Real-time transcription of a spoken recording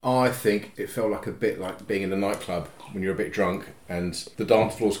I think it felt like a bit like being in a nightclub when you're a bit drunk and the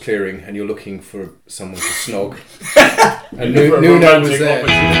dance floor's clearing and you're looking for someone to snog. And Nuno was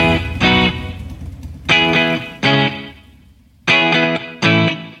there.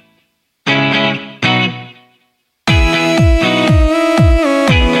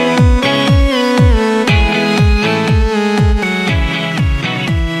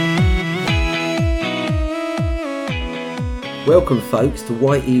 Welcome folks to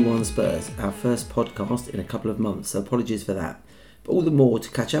YE1 Spurs, our first podcast in a couple of months, so apologies for that. But all the more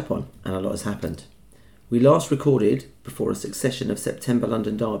to catch up on, and a lot has happened. We last recorded before a succession of September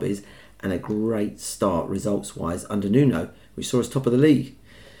London derbies and a great start results-wise under Nuno, which saw us top of the league.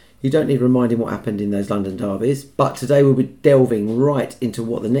 You don't need reminding what happened in those London derbies, but today we'll be delving right into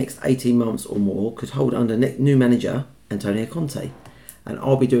what the next 18 months or more could hold under new manager Antonio Conte. And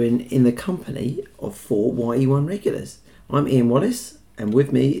I'll be doing in the company of 4 YE1 regulars. I'm Ian Wallace, and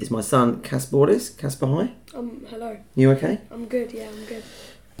with me is my son, Casper Wallace. Casper, hi. Hello. You okay? I'm good, yeah, I'm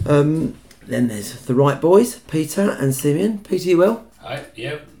good. Then there's the right boys, Peter and Simeon. Peter, you well? Hi,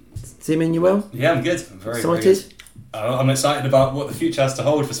 yeah. Simeon, you well? Yeah, I'm good. I'm very excited? I'm excited about what the future has to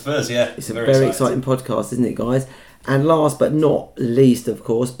hold for Spurs, yeah. It's a very exciting podcast, isn't it, guys? And last but not least, of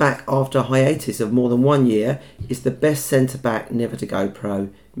course, back after a hiatus of more than 1 year, is the best centre-back never to go pro,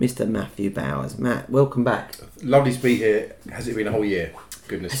 Mr. Matthew Bowers. Matt, welcome back. Lovely to be here. Has it been a whole year?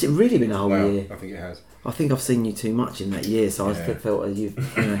 Goodness. Has it really been a whole year? I think it has. I think I've seen you too much in that year, so I felt you've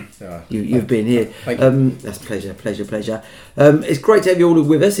you've been here. Thank you. That's pleasure. It's great to have you all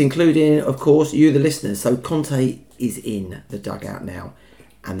with us, including, of course, you, the listeners. So Conte is in the dugout now,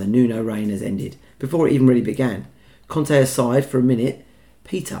 and the Nuno reign has ended before it even really began. Conte aside for a minute,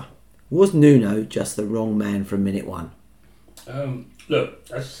 Peter, was Nuno just the wrong man from minute one? Look,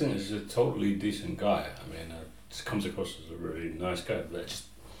 I just think he's a totally decent guy. I mean, just comes across as a really nice guy, but just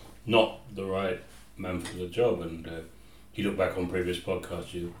not the right man for the job. And you look back on previous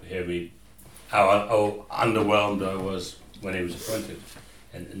podcasts, you hear me how underwhelmed I was when he was appointed,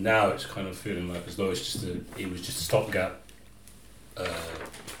 and now it's kind of feeling like as though it's just he was just a stopgap.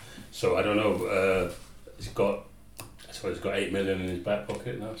 So I don't know. He's got 8 million in his back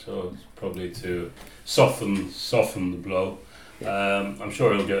pocket now, so it's probably to soften the blow. I'm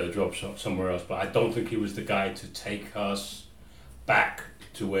sure he'll get a job somewhere else, but I don't think he was the guy to take us back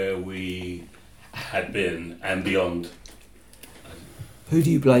to where we had been and beyond. Who do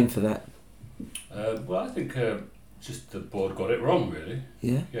you blame for that? Well, I think just the board got it wrong, really.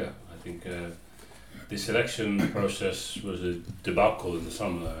 Yeah? Yeah, I think the selection process was a debacle in the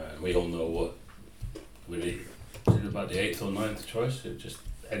summer, and we all know what about the 8th or 9th choice. It just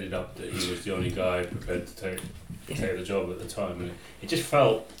ended up that he was the only guy prepared to take the job at the time, and it just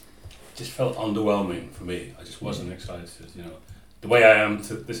felt underwhelming for me. I just wasn't excited, the way I am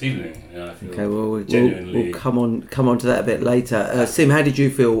this evening. I feel we'll come on to that a bit later. Sim, how did you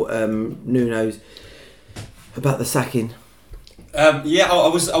feel Nuno's about the sacking? I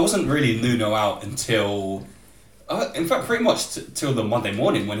wasn't really Nuno out until. In fact, pretty much till the Monday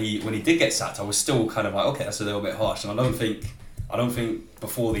morning when he did get sacked, I was still kind of like, okay, that's a little bit harsh. And I don't think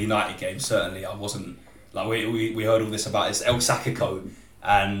before the United game, certainly I wasn't like we heard all this about his El Sackico,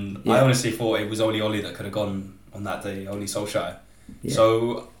 and I honestly thought it was only Oli that could have gone on that day, only Solskjaer. Yeah.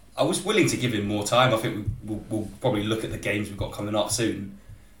 So I was willing to give him more time. I think we'll probably look at the games we've got coming up soon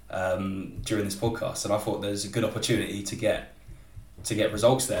during this podcast, and I thought there's a good opportunity to get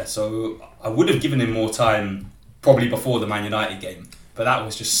results there. So I would have given him more time. Probably before the Man United game, but that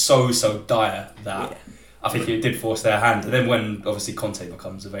was just so dire that I think it did force their hand. And then when obviously Conte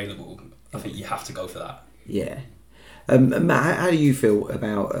becomes available, I think you have to go for that. Yeah. Matt, how do you feel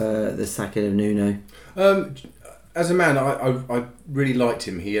about the sacking of Nuno? As a man, I really liked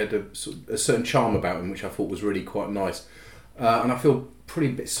him. He had a certain charm about him, which I thought was really quite nice. And I feel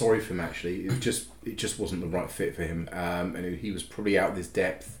pretty bit sorry for him actually. It just wasn't the right fit for him, and he was probably out of his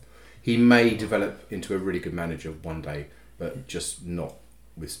depth. He may develop into a really good manager one day, but just not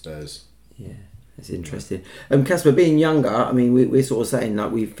with Spurs. Yeah, that's interesting. Casper, being younger, I mean, we're sort of saying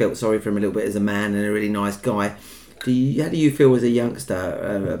like we felt sorry for him a little bit as a man and a really nice guy. How do you feel as a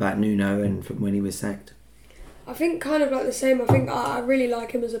youngster about Nuno and from when he was sacked? I think kind of like the same. I think I really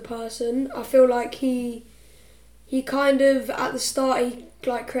like him as a person. I feel like he kind of at the start he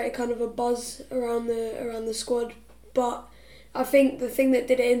like created kind of a buzz around the squad, but I think the thing that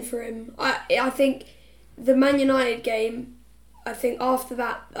did it in for him, I think the Man United game, I think after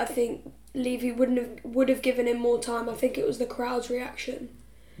that, I think Levy would have given him more time. I think it was the crowd's reaction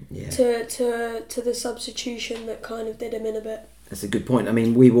to the substitution that kind of did him in a bit. That's a good point. I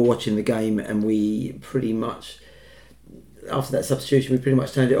mean, we were watching the game and we pretty much after that substitution, we pretty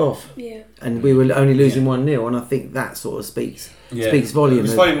much turned it off. Yeah. And we were only losing 1-0, and I think that sort of speaks volume. It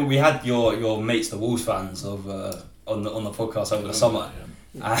was funny when we had your mates, the Wolves fans, on the podcast over the summer.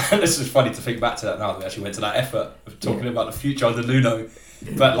 And it's just funny to think back to that now that we actually went to that effort of talking about the future under Nuno.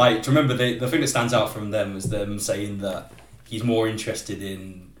 But like, do you remember the thing that stands out from them is them saying that he's more interested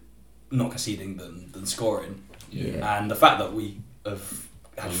in not conceding than scoring. Yeah. And the fact that we have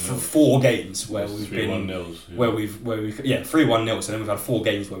had 4 games where we've been 3-1-0s, where we've 3-1-0s, and then we've had 4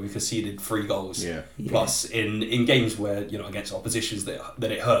 games where we conceded 3 goals. Yeah. Plus in games where against oppositions that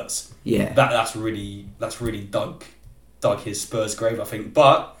it hurts. Yeah. That's really dug his Spurs grave, I think.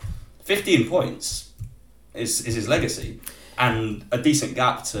 But 15 points is his legacy, and a decent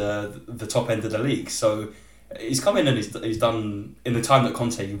gap to the top end of the league. So he's come in and he's done in the time that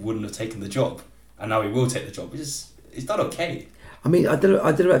Conte wouldn't have taken the job, and now he will take the job. He's done okay. I mean, I don't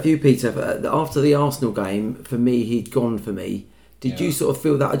know about you, Peter. But after the Arsenal game, for me, he'd gone for me. Did you sort of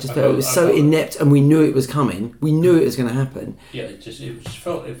feel that? I just felt it was so inept, and we knew it was coming. We knew it was going to happen. Yeah, it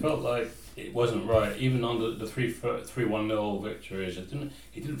felt like it wasn't right. Even under the 3-1-0 victories, it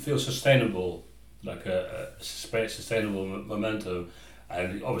didn't feel sustainable, like a sustainable momentum.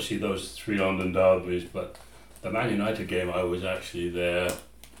 And obviously those 3 London derbies, but the Man United game, I was actually there,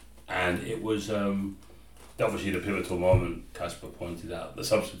 and it was obviously the pivotal moment. Kasper pointed out the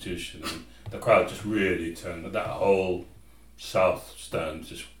substitution, and the crowd just really turned. That whole South stand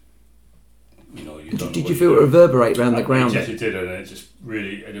just, Did you feel it reverberate around the ground? Yes, it did, and it just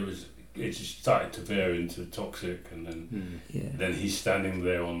really, it just started to veer into toxic, and then he's standing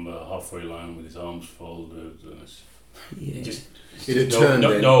there on the halfway line with his arms folded, and it had turned.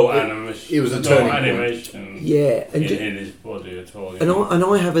 No animation. It was a turning animation. Yeah, and in his body at all. And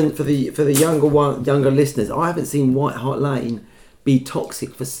I haven't, for the younger listeners, I haven't seen White Hart Lane be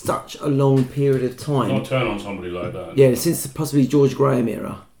toxic for such a long period of time. Not turn on somebody like that. Yeah, since possibly George Graham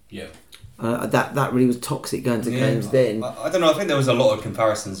era. Yeah. That really was toxic going to games then. I don't know. I think there was a lot of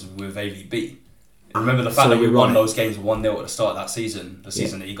comparisons with AVB. Remember the fact that we won those games 1-0 at the start of that season, the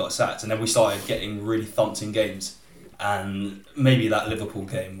season that he got sacked, and then we started getting really thumped in games. And maybe that Liverpool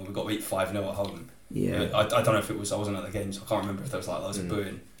game where we got beat 5-0 at home. Yeah. I don't know if it was. I wasn't at the games. So I can't remember if there was like loads of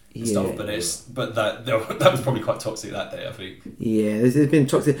booing and stuff. But that was probably quite toxic that day, I think. Yeah, there's been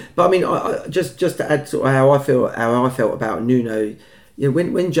toxic. But I mean, I just to add sort of how I felt about Nuno.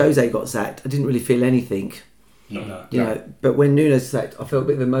 When Jose got sacked, I didn't really feel anything. No. But when Nuno's sacked, I felt a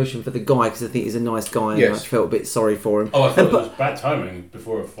bit of emotion for the guy because I think he's a nice guy, and I felt a bit sorry for him. Oh, I thought it was bad timing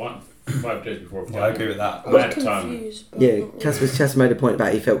before 5 days before a fight. Yeah, I agree with that. I was confused. Yeah, Casper made a point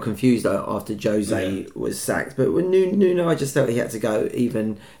about he felt confused after Jose was sacked, but when Nuno, I just felt he had to go.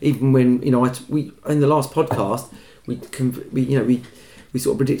 Even when we in the last podcast we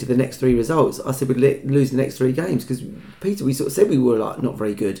sort of predicted the next 3 results. I said we'd lose the next 3 games because Peter, we sort of said we were like not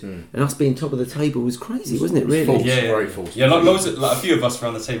very good, and us being top of the table was crazy, wasn't it? Really? False, yeah, very false. Yeah, like a few of us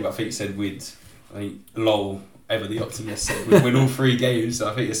around the table, I think said lol. Ever the optimist said we'd win all 3 games.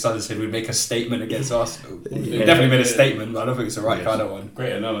 I think his son said we'd make a statement against Arsenal. We definitely made a statement, but I don't think it's the right kind of one.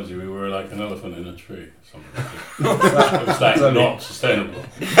 Great analogy. We were like an elephant in a tree. It was like not sustainable.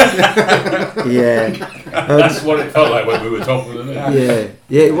 Yeah, that's what it felt like when we were top of the league.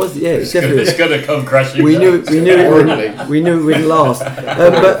 Yeah, it was. Yeah, it's going to come crashing. We knew it would last.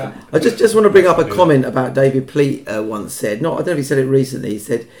 But I just want to bring up a comment about David Pleat once said. I don't know if he said it recently. He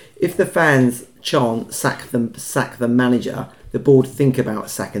said, if the fans chant sack the manager, the board think about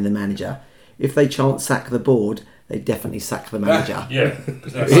sacking the manager. If they chant sack the board, they definitely sack the manager. Yeah, both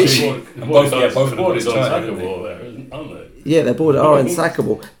of them is unsackable there, aren't they? Yeah, the board are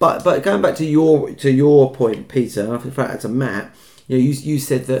unsackable. But going back to your point, Peter, and in fact to Matt, you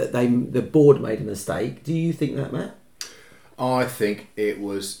said that the board made a mistake. Do you think that, Matt? I think it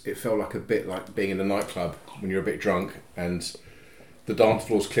felt like a bit like being in a nightclub when you're a bit drunk and the dance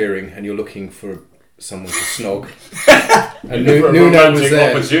floor's clearing and you're looking for someone to snog. And Nuno was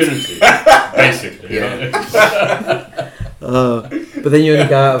there. Opportunity, basically. Yeah. But then you only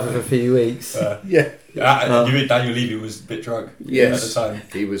go out for a few weeks. Yeah. You mean Daniel Levy was a bit drunk? Yes. At the time.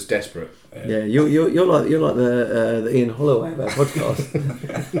 He was desperate. Yeah, you're like the Ian Holloway of our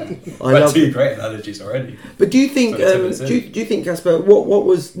podcast. I love 2 great analogies already. But do you think do you think, Casper, what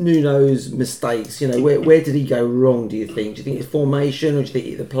was Nuno's mistakes? Where did he go wrong? Do you think it's formation, or do you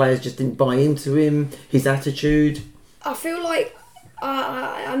think the players just didn't buy into him? His attitude. I feel like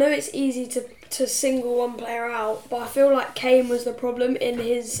I know it's easy to single one player out, but I feel like Kane was the problem in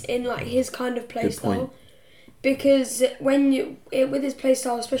his kind of play style. Because with his play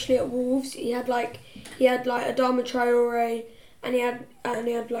style, especially at Wolves, he had Adama Traore and he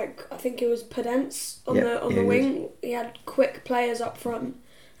had like, I think it was Podence on Yeah, the wing. He had quick players up front,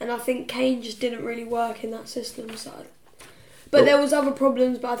 and I think Kane just didn't really work in that system. So, but there was other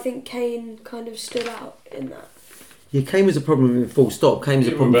problems, but I think Kane kind of stood out in that. Yeah, Kane was a problem in full stop. Kane was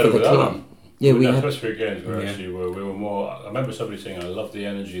a problem for the club. Yeah, we had first 3 games were actually we were more. I remember somebody saying, "I love the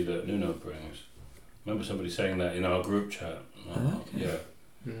energy that Nuno brings." I remember somebody saying that in our group chat. Okay. Yeah,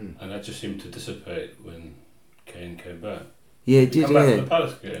 and that just seemed to dissipate when Kane came back. Yeah, it did. Come back from the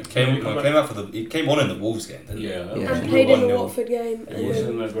Palace game. He came on in the Wolves game, didn't he? Yeah, And played in the Watford game. It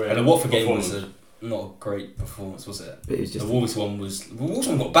wasn't a great. And the Watford game was not a great performance, was it? But it was just the Wolves one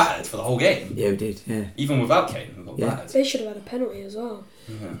got battered for the whole game. Yeah, we did. Yeah. Even without Kane, we got battered. They should have had a penalty as well.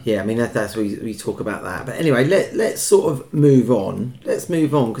 Yeah, I mean that's we talk about that. But anyway, let's sort of move on. Let's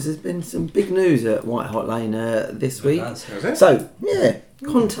move on because there's been some big news at White Hart Lane this week. So yeah,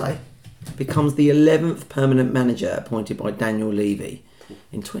 Conte becomes the 11th permanent manager appointed by Daniel Levy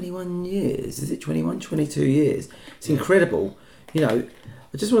in 21 years. Is it 21, 22 years? It's incredible. You know,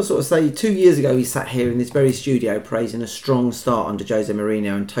 I just want to sort of say 2 years ago he sat here in this very studio praising a strong start under Jose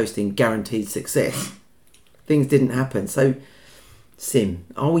Mourinho and toasting guaranteed success. Things didn't happen. So, Sim,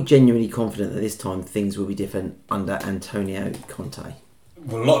 are we genuinely confident that this time things will be different under Antonio Conte?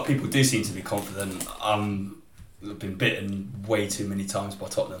 Well, a lot of people do seem to be confident. I've been bitten way too many times by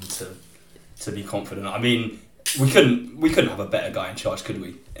Tottenham to be confident. I mean, we couldn't have a better guy in charge, could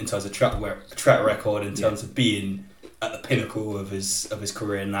we? In terms of track record, in terms of being at the pinnacle of his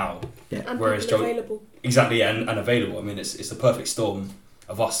career now. Yeah. And whereas available. Exactly, and available. I mean, it's the perfect storm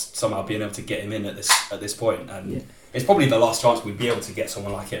of us somehow being able to get him in at this point, and it's probably the last chance we'd be able to get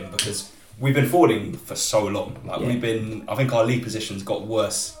someone like him because we've been falling for so long. Like I think our league positions got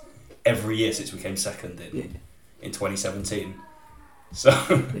worse every year since we came second in 2017. So,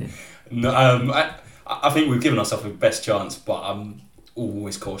 I think we've given ourselves the best chance, but I'm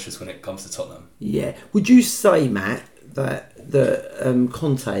always cautious when it comes to Tottenham. Yeah. Would you say, Matt, that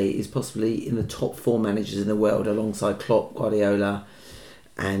Conte is possibly in the top 4 managers in the world alongside Klopp, Guardiola,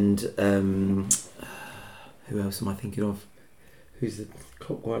 and who else am I thinking of? Who's the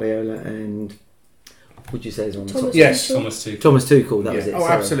Klopp, Guardiola, and would you say is on the top? Yes, Thomas Tuchel. Thomas Tuchel. That was it. Oh,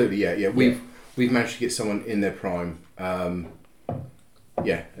 sorry. Absolutely. Yeah. We've managed to get someone in their prime. And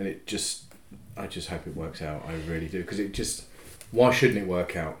I just hope it works out. I really do because why shouldn't it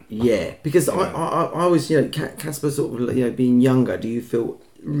work out? Yeah, because I was, Casper sort of, being younger, do you feel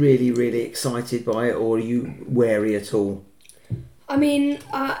really, really excited by it or are you wary at all? I mean,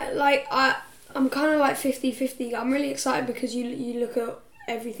 I'm kind of like 50-50. I'm really excited because you look at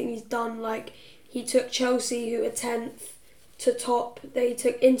everything he's done. Like, he took Chelsea, who were 10th, to top. They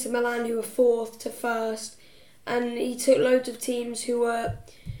took Inter Milan, who were 4th, to 1st. And he took loads of teams who were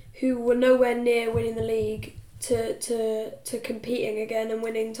nowhere near winning the league to competing again and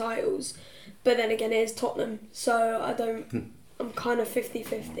winning titles. But then again, it is Tottenham, so I'm kind of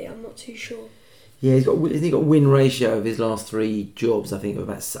 50-50. I'm not too sure. Yeah, he's got a win ratio of his last 3 jobs, I think, of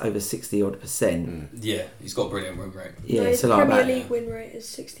about over 60-odd%. Yeah, he's got a brilliant win rate. Yeah, his Premier League win rate is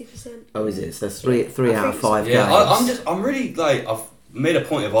 60%. Oh, is it? So that's three out of 5 games. Yeah, I'm really I've made a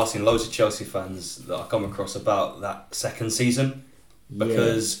point of asking loads of Chelsea fans that I come across about that second season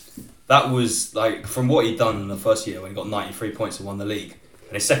because that was from what he'd done in the first year when he got 93 points and won the league.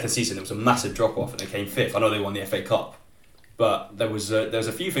 And his second season, it was a massive drop off and they came 5th. I know they won the FA Cup. But there was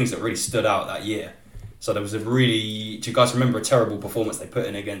a few things that really stood out that year. So there was do you guys remember a terrible performance they put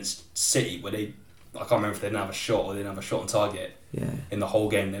in against City where I can't remember if they didn't have a shot or they didn't have a shot on target in the whole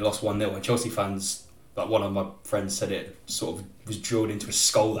game. They lost 1-0 and Chelsea fans, one of my friends said it sort of was drilled into his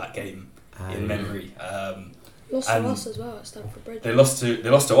skull that game in memory. Lost to us as well at Stamford Bridge. They lost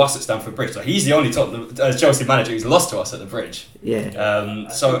to us at Stamford Bridge. So he's the only Chelsea manager who's lost to us at the Bridge. Yeah.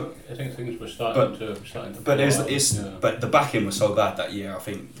 I think things were starting to. But the backing was so bad that year. I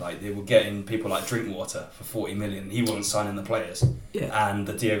think they were getting people like Drinkwater for 40 million. He wasn't signing the players. Yeah. And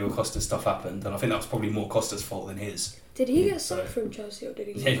the Diego Costa stuff happened, and I think that was probably more Costa's fault than his. Did he get sacked from Chelsea or did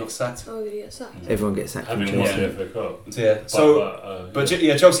he? Yeah, he got sacked. Oh, did he get sacked? Everyone gets sacked from Chelsea.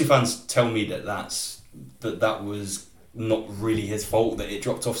 Chelsea fans tell me that was not really his fault that it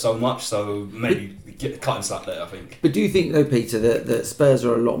dropped off so much, so maybe cut him slack there, I think. But do you think though, Peter, that Spurs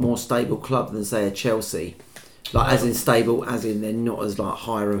are a lot more stable club than say a Chelsea? As in stable, as in they're not as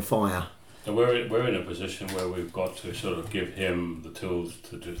hire and fire. And we're in a position where we've got to sort of give him the tools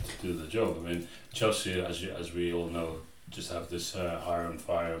to do the job. I mean, Chelsea, as we all know, just have this hire and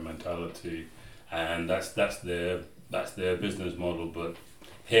fire mentality, and that's their business model. But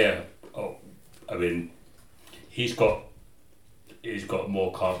here, he's got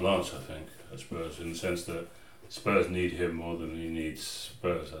more carte blanche, I think, I suppose, in the sense that Spurs need him more than he needs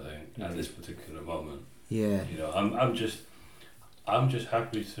Spurs. I think at this particular moment. Yeah. You know, I'm just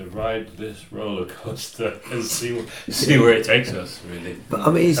happy to ride this roller coaster and see where it takes us. Really. But I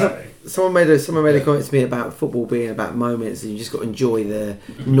mean, someone made a comment to me about football being about moments, and you just got to enjoy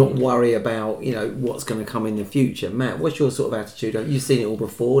not worry about what's going to come in the future. Matt, what's your sort of attitude? You've seen it all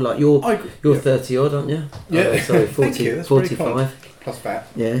before. Like you're 30 odd, aren't you? Yeah. Sorry, 40, 45 plus VAT.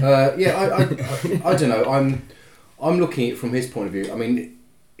 Yeah. I don't know. I'm looking at it from his point of view. I mean,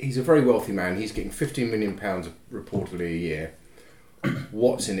 he's a very wealthy man. He's getting £15 million reportedly a year.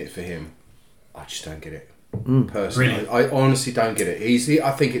 What's in it for him? I just don't get it. Personally, Really? I honestly don't get it.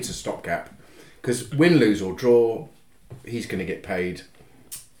 I think it's a stopgap because win, lose or draw, he's going to get paid.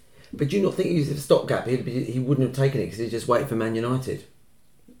 But do you not think he's a stopgap? He wouldn't have taken it because he's just waiting for Man United.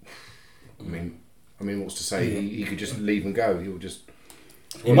 I mean, what's to say? He could just leave and go. He'll just.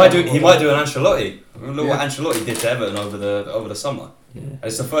 He might do an Ancelotti. Look what Ancelotti did to Everton over the summer. Yeah.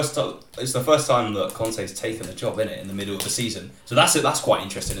 It's the first time that Conte's taken the job in the middle of the season. So that's quite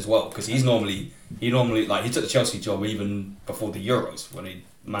interesting as well because he normally like he took the Chelsea job even before the Euros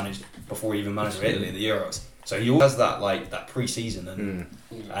before he even managed Italy in the Euros. So he always has that pre-season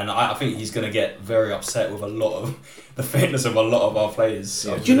and I think he's going to get very upset with a lot of the fitness of a lot of our players.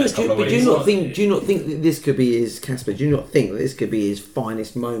 Do you not think that this could be his Casper? Do you not think that this could be his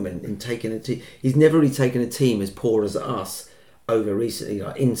finest moment in taking a team? He's never really taken a team as poor as us over recently.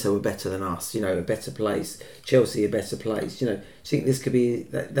 Like Inter were better than us, a better place. Chelsea a better place. Do you think this could be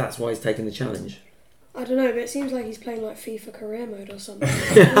that's why he's taking the challenge? I don't know, but it seems like he's playing like FIFA career mode or something.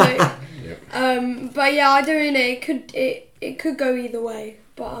 But yeah, I don't know. It could go either way,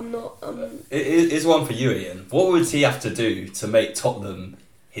 but I'm not. It is one for you, Ian. What would he have to do to make Tottenham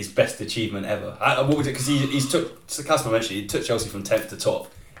his best achievement ever? What would it? Because Casper mentioned he took Chelsea from 10th to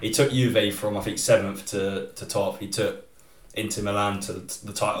top. He took Juve from I think 7th to top. He took Inter Milan to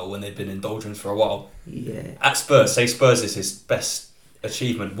the title when they'd been in doldrums for a while. Yeah. At Spurs, say Spurs is his best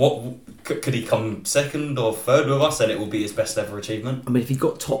achievement. What could he come second or third with us, and it will be his best ever achievement? I mean, if he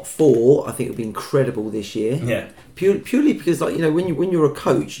got top 4, I think it would be incredible this year. Yeah. Purely because, when you're a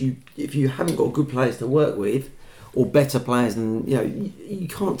coach, if you haven't got good players to work with, or better players, than you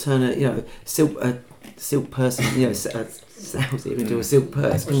can't turn a silk person, sounds into a silk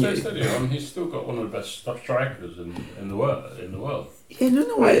purse. He's still got one of the best strikers in the world. Yeah,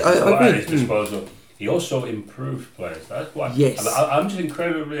 no, I at agree. his disposal. He also improved players. That's why. Yes. I'm just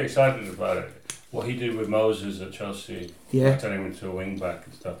incredibly excited about it. What he did with Moses at Chelsea, turning him into a wing back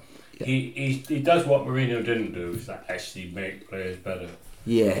and stuff. Yeah. He does what Mourinho didn't do, is that actually make players better.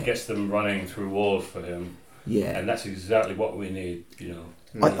 Yeah. He gets them running through walls for him. Yeah. And that's exactly what we need,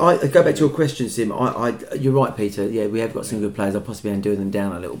 I go back to your question, Sim. You're right, Peter. Yeah, we have got some good players. I possibly am doing them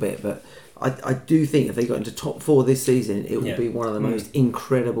down a little bit, but I do think if they got into top 4 this season, it will be one of the most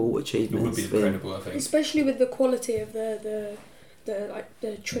incredible achievements. It would be incredible, I think. Especially with the quality of the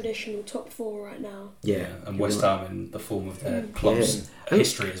traditional top 4 right now. Yeah, and West Ham in the form of their club's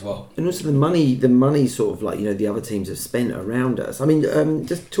history as well. And also the money sort of the other teams have spent around us. I mean,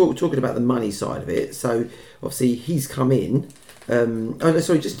 just talking about the money side of it. So obviously he's come in.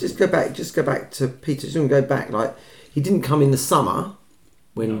 Just go back to Peter. Just go back. He didn't come in the summer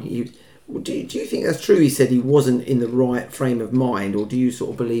when he. Do you think that's true? He said he wasn't in the right frame of mind, or do you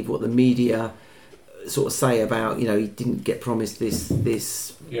sort of believe what the media sort of say about he didn't get promised this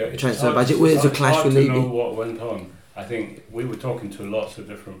transfer budget? Where's a clash with Levy? I don't know what went on. I think we were talking to lots of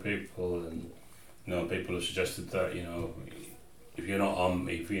different people, and people have suggested that if you're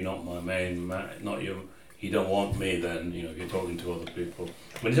not my main man, not you don't want me. Then if you're talking to other people.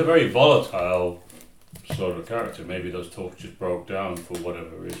 I mean, he's a very volatile sort of character. Maybe those talks just broke down for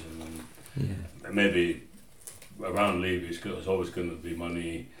whatever reason. And maybe around Levy there's always going to be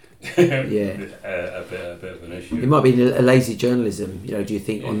money. a bit of an issue. It might be a lazy journalism. Do you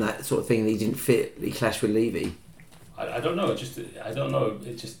think on that sort of thing that he didn't fit? He clashed with Levy. I don't know. I don't know.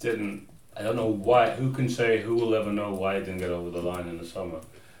 It just didn't. I don't know why. Who can say? Who will ever know why it didn't get over the line in the summer?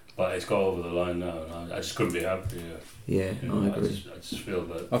 But it's got over the line now, and I just couldn't be happier. Yeah, I agree. I just feel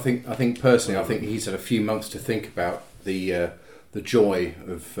that. I think personally, he's had a few months to think about the joy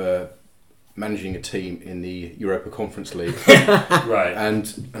of managing a team in the Europa Conference League, right?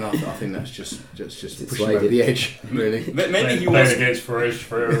 And I think that's just pushing him over the edge, really. Maybe he wants against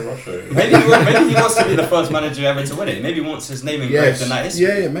Russia. maybe he wants to be the first manager ever to win it. Maybe he wants his name engraved in that history.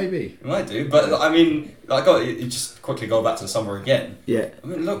 Yeah, maybe. He might do, but I mean, you just quickly go back to the summer again. Yeah. I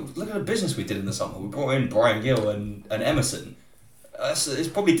mean, look at the business we did in the summer. We brought in Brian Gill and Emerson.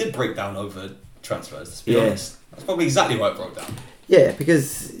 It probably did break down over transfers. To be honest, that's probably exactly why it broke down. Yeah,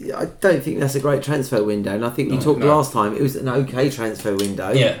 because I don't think that's a great transfer window, and I think we talked last time, it was an okay transfer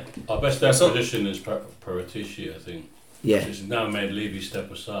window. Yeah. Our best acquisition is Paratici, I think. Yeah. Which has now made Levy step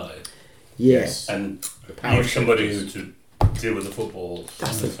aside. Yes. And power use somebody who shifters. to deal with the football.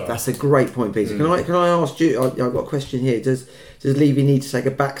 That's a great point, Peter. Can I ask you? I've got a question here. Does Levy need to take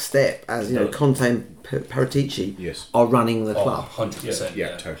a back step as Conte and Paratici are running the club? 100%.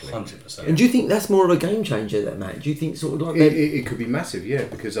 Yeah, totally. 100%. And do you think that's more of a game changer than Matt? Do you think sort of like It could be massive, yeah,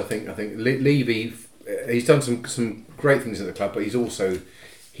 because I think Levy, he's done some great things at the club, but he's also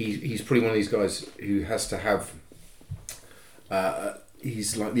he's probably one of these guys who has to have.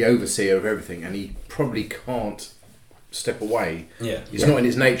 He's like the overseer of everything, and he probably can't step away. Yeah. It's not in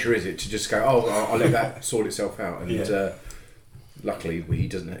his nature, is it, to just go, oh, I'll let that sort itself out. And luckily, he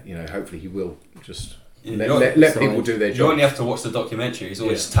doesn't. Hopefully, he will just let people do their job. You only have to watch the documentary. He's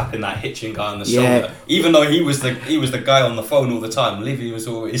always tapping that hitching guy on the shoulder. Even though he was the guy on the phone all the time, Levy was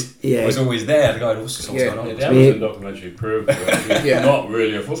always there. The guy, what's going on? The Amazon documentary proved that he's not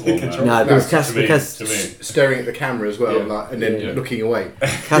really a football man. No, because to me. Staring at the camera as well, and then looking away.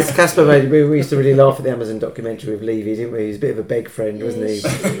 Casper we used to really laugh at the Amazon documentary with Levy, didn't we? He was a bit of a beg friend, wasn't he?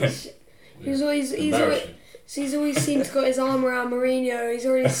 He's always seemed to got his arm around Mourinho. He's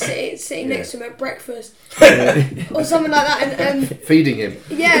already sitting next to him at breakfast or something like that, and feeding him.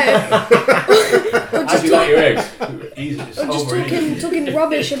 Yeah. Or How do you like your eggs? Or just talking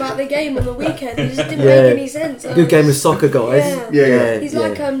rubbish about the game on the weekend. It just didn't make any sense. Good game of soccer, guys. Yeah. He's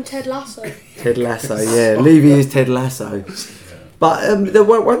like Ted Lasso. Ted Lasso, yeah. Levy is Ted Lasso. But the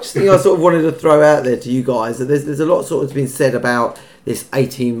one thing I sort of wanted to throw out there to you guys, that there's a lot sort of been said about this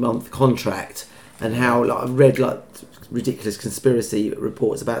 18-month contract. And how I've read ridiculous conspiracy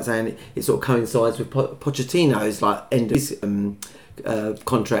reports about saying it sort of coincides with Pochettino's end of his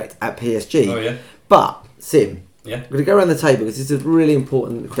contract at PSG. Oh yeah. But Sim, yeah, we're going to go around the table because this is a really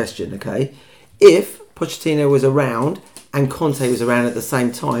important question. Okay, if Pochettino was around and Conte was around at the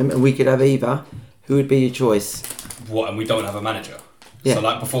same time, and we could have either, who would be your choice? What? And we don't have a manager. Yeah.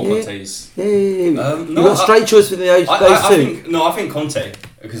 So before Conte's. Yeah. You've got a straight choice with those two. I think Conte,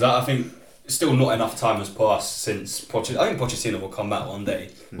 because I think. Still not enough time has passed since Pochettino. I think Pochettino will come back one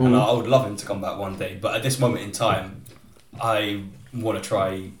day, and I would love him to come back one day. But at this moment in time, I want to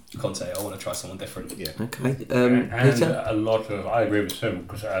try Conte. I want to try someone different. Yeah. Okay. And Peter? I agree with him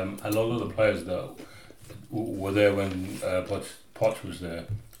because a lot of the players that were there when Poch was there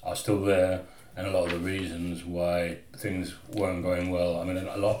are still there, and a lot of the reasons why things weren't going well. I mean,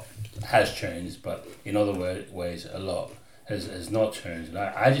 a lot has changed, but in other ways, a lot has not changed. And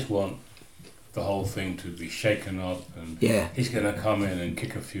I just want the whole thing to be shaken up, and he's going to come in and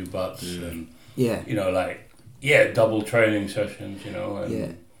kick a few butts, and double training sessions, and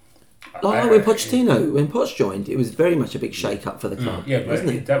when Poch joined, it was very much a big shake up for the club. Yeah, but wasn't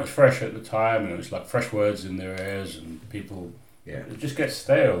it? That was fresh at the time, and it was like fresh words in their ears, and people it just gets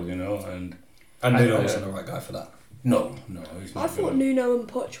stale, and Nuno wasn't the right guy for that. No, he's not. I thought Nuno and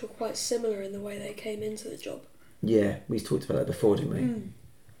Poch were quite similar in the way they came into the job. Yeah, we talked about that before, didn't we?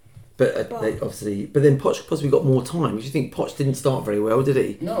 But they obviously, but then Poch possibly got more time. Do you think Poch didn't start very well, did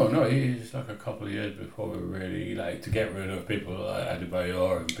he? No, he's like a couple of years before we really to get rid of people like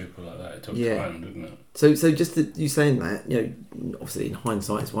Adebayor and people like that. It took time, didn't it? So just you saying that, obviously in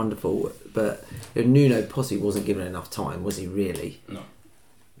hindsight it's wonderful, but Nuno possibly wasn't given enough time, was he really?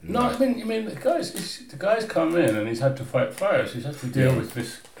 No, I mean the guy's come in and he's had to fight fires. He's had to deal with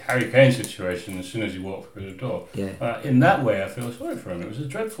this Harry Kane situation as soon as he walked through the door. Yeah. In that way, I feel sorry for him. It was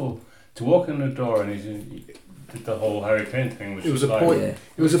dreadful to walk in the door and he did the whole Harry Kane thing, which was like it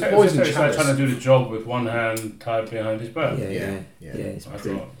was a poison chalice. Like trying to do the job with one hand tied behind his back. Yeah. It's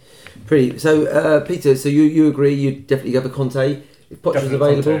pretty. So Peter, so you agree? You'd definitely go for Conte if Poch was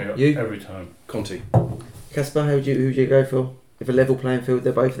available. Conte, you every time. Conte. Casper, who'd you go for? If a level playing field,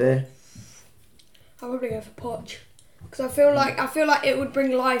 they're both there. I'll probably go for Poch because I feel like it would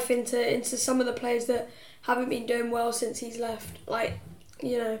bring life into some of the players that haven't been doing well since he's left. I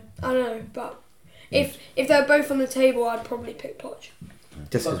don't know, but if they're both on the table, I'd probably pick Poch.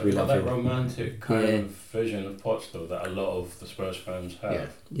 Just because we love that him. romantic kind of vision of Poch though that a lot of the Spurs fans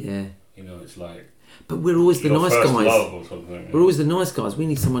have. Yeah. It's like. But we're always the nice guys. We're always the nice guys. We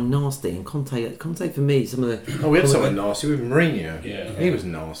need someone nasty, and Conte for me, some of the. We had someone nasty with Mourinho. Yeah, he was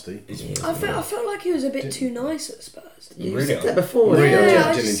nasty. I felt like he was a bit too nice at Spurs. You said that before.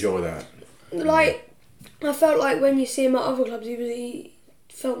 I didn't enjoy that. I felt like when you see him at other clubs, he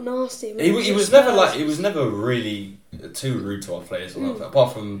felt nasty. He was never really too rude to our players,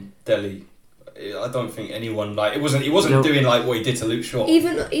 apart from Dele. I don't think anyone like it wasn't No. doing like what he did to Luke Shaw.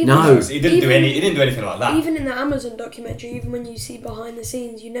 Even No. He didn't do anything like that. Even in the Amazon documentary, even when you see behind the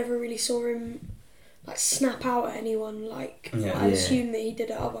scenes, you never really saw him like snap out at anyone like Yeah. I Yeah. assume that he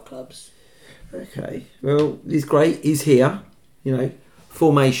did at other clubs. Okay, well, he's great. He's here. You know,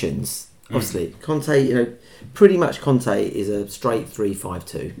 formations. Obviously, Conte. You know, pretty much Conte is a straight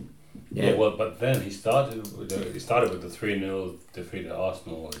 3-5-2. Yeah, well, but then he started with the 3-0 defeat at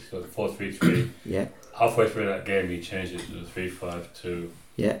Arsenal. He got 4-3-3. Yeah, Halfway through that game, he changed it to the 3-5-2.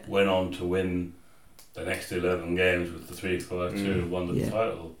 yeah, Went on to win the next 11 games with the 3-5-2. Won the Yeah.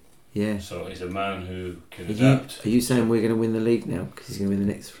 title. yeah. So he's a man who can Are adapt. you saying we're going to win the league now because he's going to win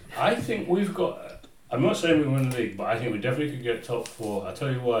the next? I think we've got. I'm not saying we win the league, but I think we definitely could get top 4. I'll tell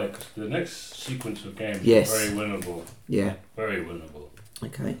you why. Because the next sequence of games Yes. is very winnable. Yeah. Very winnable.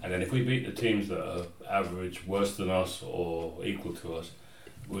 Okay. And then if we beat the teams that are average, worse than us, or equal to us,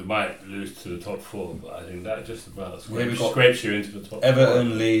 we might lose to the top 4. But I think that just about we've got scrapes you into the top Everton,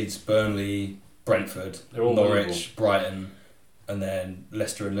 4. Leeds, Burnley, Brentford, They're all Norwich, Brighton, and then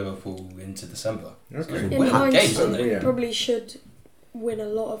Leicester and Liverpool into December. Okay. In Winnable hindsight, games, aren't they? Yeah. probably should win a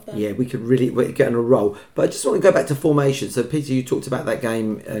lot of them. Yeah, we could really get on a roll. But I just want to go back to formation. So, Peter, you talked about that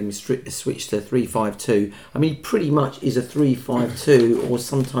game switched to 3-5-2. I mean, he pretty much is a 3-5-2, or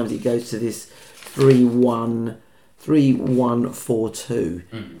sometimes he goes to this 3-1-4-2.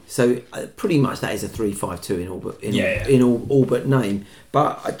 So, pretty much that is a 3-5-2 in all but name.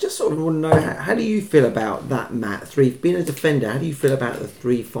 But I just sort of want to know how do you feel about that, Matt? Being a defender, how do you feel about the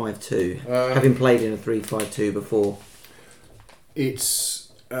 3-5-2? Having played in a 3-5-2 before.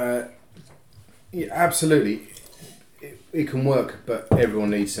 It's yeah, absolutely. It can work, but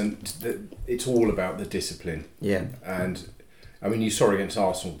everyone needs some. It's all about the discipline. Yeah. And I mean, you saw against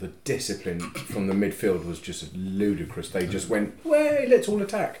Arsenal, the discipline from the midfield was just ludicrous. They just went, "Way, let's all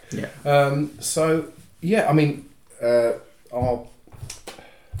attack." Yeah. So yeah, I mean, our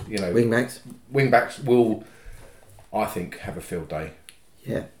wing backs will, I think, have a field day.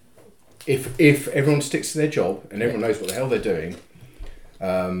 Yeah. If everyone sticks to their job and everyone knows what the hell they're doing,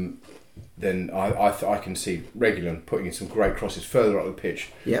 then I can see Reguilón putting in some great crosses further up the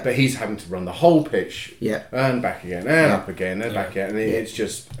pitch. Yeah. But he's having to run the whole pitch. Yeah. And back again, and up again, and back again, and it's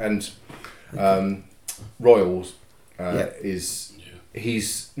just Royals is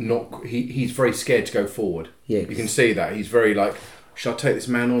he's not he's very scared to go forward. Yeah. You can see that he's very like, should I take this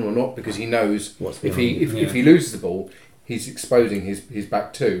man on or not? Because he knows What's if behind he loses the ball, he's exposing his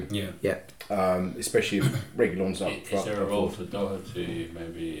back too. Yeah. Yeah. Especially if Reguilón's up Is front. there a role for Doherty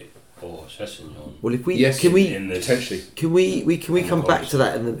maybe or Sessegnon? Well, if we Yes, can we in this potentially. can we come back to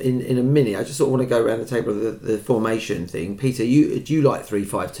that in a minute? I just sort of want to go around the table of the formation thing. Peter, do you like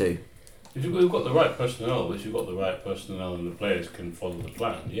 3-5-2? If you've got the right personnel, and the players can follow the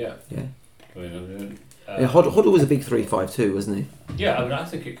plan, yeah. Yeah. I mean, Yeah, Hoddle was a big 3-5-2, wasn't he? yeah, I mean, I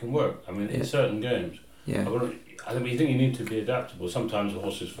think it can work. I mean, in certain games. Yeah. I think you need to be adaptable. Sometimes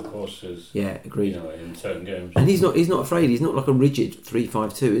horses for courses. Yeah, agreed. You know, in certain games. And he's not afraid. He's not like a rigid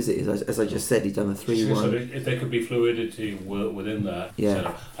 3-5-2, is it? As I just said, he's done the So 3-1. if there could be fluidity within that. Yeah.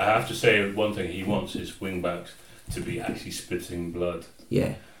 So I have to say one thing he wants is wing backs to be actually spitting blood.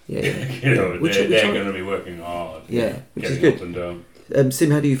 Yeah. Yeah. You know, Which they're I- going to be working hard. Yeah, which is getting good. up and down.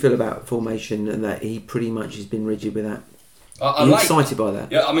 Sim, how do you feel about formation and that he pretty much has been rigid with that? I Are you like. excited by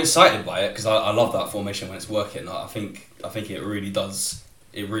that? Yeah, I'm excited by it because I love that formation when it's working. I think it really does.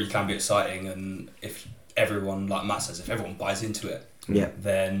 It really can be exciting, and if everyone, like Matt says, if everyone buys into it, Yeah.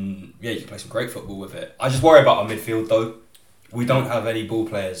 then yeah, you can play some great football with it. I just worry about our midfield though. We don't have any ball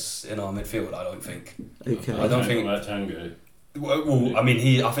players in our midfield. I don't think. Okay. I don't think- Tango. Well, I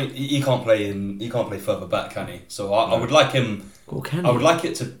mean, I think he can't play further back, can he? So I would like him. Or can I he? would like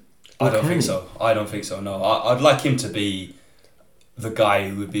it to. I Or don't can think he? so. I don't think so. No, I'd like him to be the guy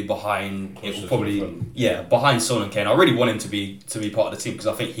who would be behind. It Closest will probably to the front. behind Son and Kane. I really want him to be part of the team because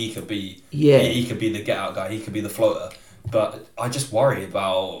I think he could be. Yeah. He could be the get out guy. He could be the floater. But I just worry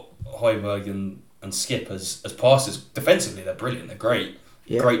about Højbjerg and Skip as passes. Defensively, they're brilliant. They're great.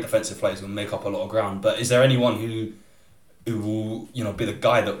 Yeah. Great defensive players who make up a lot of ground. But is there anyone who will be the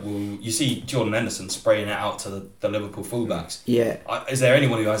guy that will? You see Jordan Henderson spraying it out to the Liverpool fullbacks. Yeah. Is there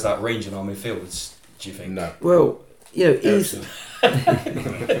anyone who has that range in our midfield? Do you think? No. Well, he's.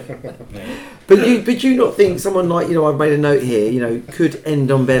 Yeah. But you not think someone like, I've made a note here, could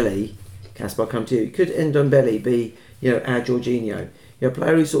Ndombele, Caspar, come to you, could Ndombele be, our Jorginho? A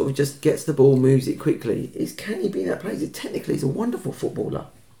player who sort of just gets the ball, moves it quickly. Can he be that player? Technically, he's a wonderful footballer.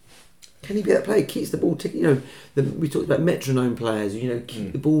 Can he be that player? Keeps the ball ticking. We talked about metronome players.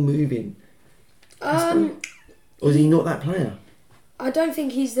 Keep the ball moving. Or is he not that player? I don't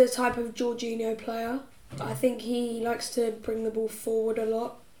think he's the type of Jorginho player. I think he likes to bring the ball forward a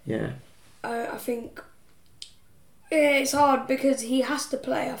lot. Yeah. I think it's hard because he has to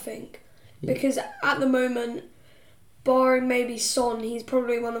play, I think. Yeah. Because at the moment, barring maybe Son, he's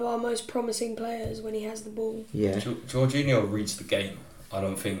probably one of our most promising players when he has the ball. Yeah. Jorginho reads the game. I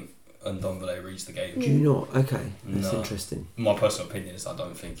don't think Ndombele reads the game. Do you not? Okay, that's No. interesting. My personal opinion is I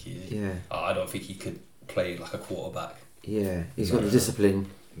don't think he. Yeah. I don't think he could play like a quarterback. Yeah, he's got the discipline.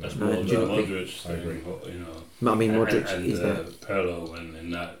 That's No, more do the you not think- Modric I agree. thing, you know. I mean, Modric, and he's there. Pirlo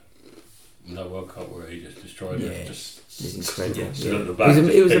in that World Cup where he just destroyed Yeah. it. Just He's incredible. Yeah. stood at the It back, was, just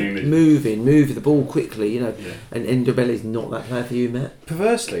it was a pinging it. move the ball quickly, you know. Yeah. And Ndombele's not that player for you, Matt.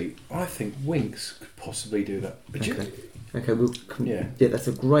 Perversely, I think Winks could possibly do that. But Okay. Okay, well, Yeah. that's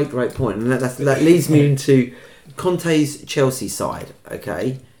a great point, and that leads me into Conte's Chelsea side.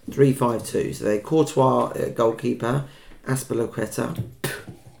 Okay, 3-5-2. So they're Courtois goalkeeper, Azpilicueta,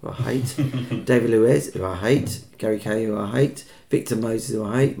 who I hate, David Luiz, who I hate, Gary Cahill, who I hate, Victor Moses, who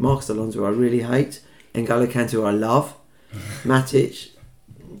I hate, Marcus Alonso, who I really hate, N'Golo Kante, who I love, Matic,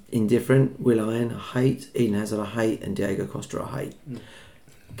 indifferent, Will Iron, I hate, Eden Hazard, I hate, and Diego Costa, I hate.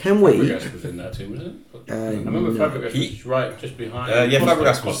 Can we? Fabregas was in that team, wasn't it? I remember no. Fabregas was right just behind. Yeah, Costa- Fabregas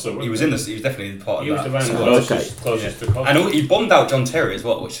was. Costa, He was in this. He was definitely part He of was that. the man squad. closest to Costa. And he bombed out John Terry as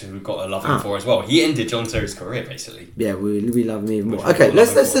well, which we've got to love him Ah. for as well. He ended John Terry's career basically. Yeah, we love him even more. Which we Okay, love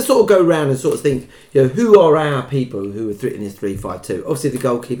let's him for. sort of go round and sort of think. You know, who are our people who are in this 3-5-2? Obviously, the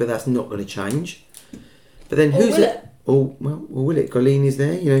goalkeeper. That's not going to change. But then Or who's will it? Oh well, will it? Golini's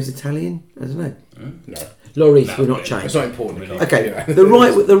there. You know, he's Italian. I don't know. No, Lloris No, will not really. change. it's not important. Really. Okay, Yeah. the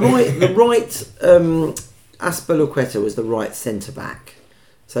right Azpilicueta was the right centre back.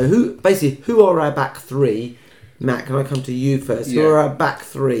 So who are our back three? Matt, can I come to you first? Who Yeah. are our back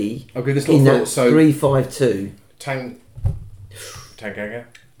three I'll give this in little that thought. So 3-5-2? Tangaga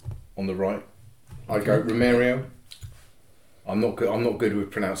on the right. I go Romero. I'm not good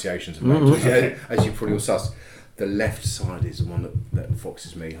with pronunciations of names. As you probably all suss. The left side is the one that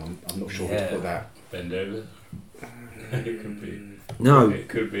foxes me. I'm not sure who to put that. Ben Davis. It could be. No. It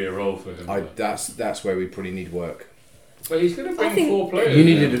could be a role for him. That's where we probably need work. But he's going to bring think 4 players. You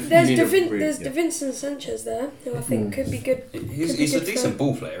needed yeah. a- There's yeah. Davinson Sanchez there, who I think could be good. He's a decent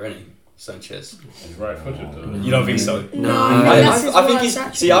ball player, isn't he, Sanchez? He's right-footed though. You don't think so? No, I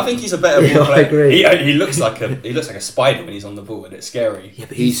think he's a better Yeah, ball I player. agree. He looks like a spider when he's on the ball, and it's scary. Yeah,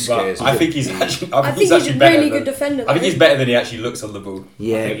 but He he's scares me. I think he's actually. I think he's actually a better really than- good defender. I think though. he's better than he actually looks on the ball. I think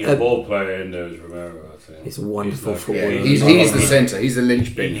yeah. your ball player in there is Romero, I think. He's a wonderful He's footballer. Yeah, he's the centre. He's the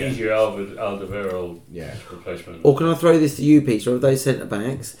linchpin. He's your Alderweireld Yeah. replacement. Or can I throw this to you, Peter? Of those centre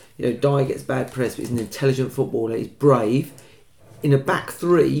backs, you know, Dyer gets bad press, but he's an intelligent footballer. He's brave. In a back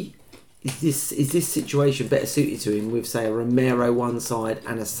three, is this situation better suited to him with, say, a Romero one side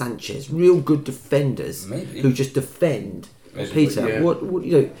and a Sanchez, real good defenders Maybe. who just defend? Maybe. Peter, Yeah. what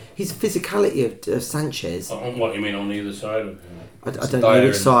you know, his physicality of Sanchez. On what you mean on either side of him? I don't know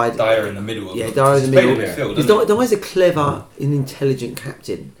which side. Dyer in the middle. Yeah, Dyer in the middle. Midfield, Because isn't Dyer's a clever and intelligent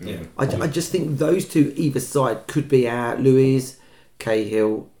captain. he? Yeah. I just think those two either side could be our Luiz,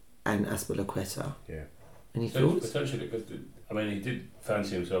 Cahill, and Azpilicueta. Yeah. Any thoughts? Potentially, because he did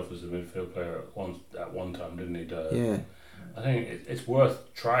fancy himself as a midfield player at one time, didn't he? Yeah. I think it's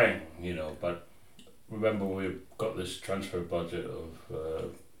worth trying, but remember we've got this transfer budget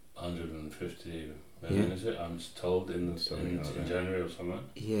of 150 million, Yeah. is it? I'm told in Something like that. January or something.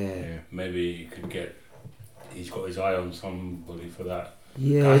 Yeah. Maybe he could he's got his eye on somebody for that.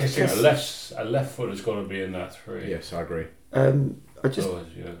 Yeah. I it's think just- a left foot has got to be in that 3. Yes, I agree. I just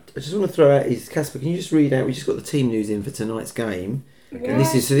Otherwise, want to throw out is Casper. Can you just read out? We just got the team news in for tonight's game. Okay. And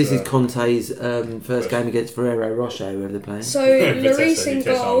this is Uh, Conte's first game against Ferrero Rocher, whoever they're playing. So Vitesse, Lloris in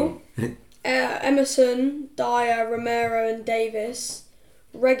Vitesse goal, Emerson, Dyer, Romero, and Davis.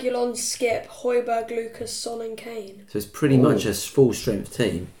 Regulon, Skip, Højbjerg, Lucas, Son, and Kane. So it's pretty much a full strength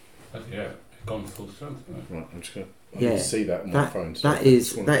team. yeah, gone full strength. Isn't it? Right, I'm just going Yeah. to see that on my That phone. so that I is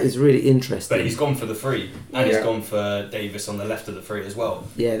just wanna- that is really interesting. But he's gone for the 3, and he's Yeah. gone for Davis on the left of the 3 as well.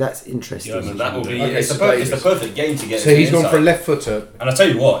 Yeah, that's interesting. Yeah, So that will be Okay, it's, so the it's the Davis. perfect game to get. So us he's the gone for a inside. left footer. And I tell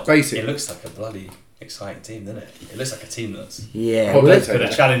you what, Basic. it looks like a bloody exciting team, doesn't it? It looks like a team that's Yeah, Oh, well, let's- for the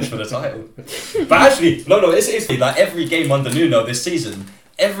challenge for the title. But actually, no, it's like every game under Nuno this season,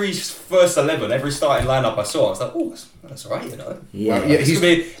 every first 11, every starting lineup I saw, I was like, oh, that's all right, yeah. Well, yeah, It's gonna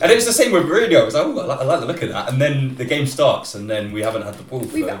be, and it's the same with Mourinho. I was like, oh, I like the look of that. And then the game starts, and then we haven't had the ball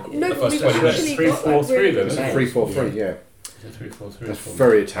for We've- the no, first we've 20 minutes. actually 3-4-3 got, like, then, It's isn't a it? 3-4-3, yeah. It's a 3-4-3. That's for me.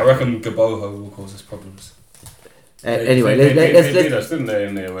 very I Italian. reckon Gaboho will cause us problems. Anyway, they let's beat us, didn't they,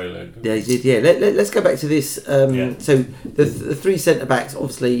 in the away leg? Yeah, he did. Yeah, let's go back to this. Yeah. So the three centre backs.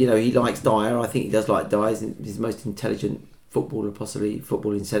 Obviously, he likes Dyer. I think he does like Dyer. He's the most intelligent footballer, possibly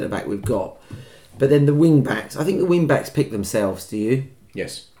footballing centre back we've got. But then the wing backs. I think the wing backs pick themselves. Do you,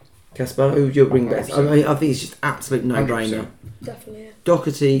 Yes. Casper? Who's your wing backs? I mean, I think it's just absolute no 100%. brainer. Definitely. Yeah.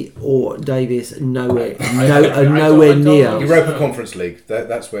 Doherty or Davis, nowhere I near. don't- Europa Conference League.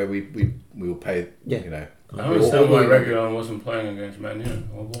 That's where we will pay. Yeah. You know. I don't understand why Reguilon wasn't playing against Man U.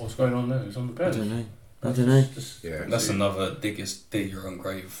 What's going on there? He's on the I bench. don't know. Yeah. That's another dig your own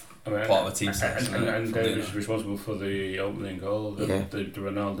grave part of the team selection. isn't it? And Davis is responsible for the opening goal, the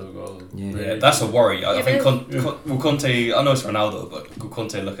Ronaldo goal. Yeah. Yeah, that's a worry. I Yeah, think but- will Conte. I know it's Ronaldo, but will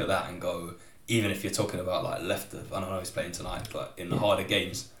Conte look at that and go? Even if you're talking about like left of, I don't know he's playing tonight, but in the harder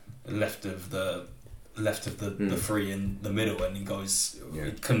games, left of the three in the middle, and he goes. Yeah.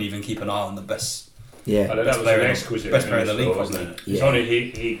 He couldn't even keep an eye on the best. Yeah. But that Best was player an in the- exquisite best player in the finish, league, though, wasn't wasn't it? it? It's Yeah.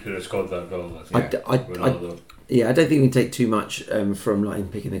 only he could have scored that goal. I think. Ronaldo. Yeah, I don't think we can take too much from like him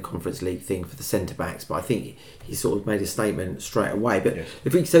picking the Conference League thing for the centre backs, but I think he sort of made a statement straight away. But Yes.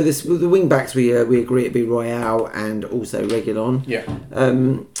 if we with the wing backs, we agree it'd be Royale and also Reguilon. Yeah.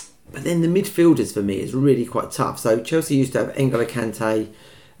 But then the midfielders for me is really quite tough. So Chelsea used to have N'Golo Kante,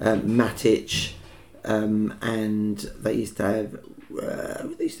 Matic, and they used to have.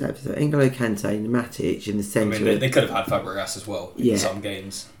 So N'Golo Kante and Matic in the I centre. mean, they could have had Fabregas as well Yeah. in some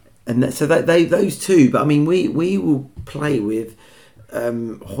games. And so they those two, but I mean, we will play with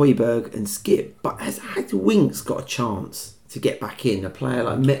Højbjerg and Skip, but has Winks got a chance to get back in? A player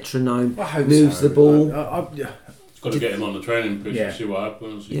like Metronome I hope moves so. the ball. Got to get him on the training pitch Yeah. and see what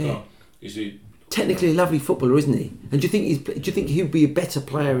happens. Yeah. Is he? Technically a lovely footballer, isn't he? And do you think he'd be a better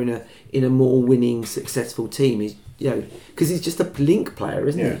player in a more winning, successful team? He's, because he's just a link player,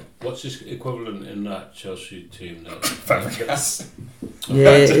 isn't Yeah. What's his equivalent in that Chelsea team? Fabregas. he? Yeah,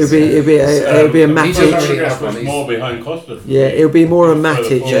 it'll be a He's a very- Matic. Fabregas was more behind Costa. Yeah, it'll be more a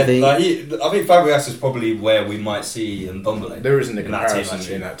Matic, Yeah, I think. I think Fabregas is probably where we might see Ndombele. There isn't a in that team, comparison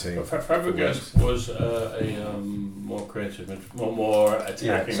actually. in that team. Fabregas was a more creative, more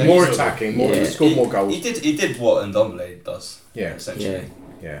attacking. So More he's- attacking, Yeah. scored more goals. He did what Ndombele does. Yeah. Essentially.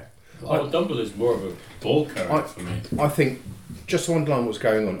 Yeah. Oh, Dumble is more of a ball carrier for me. I think, just to underline what's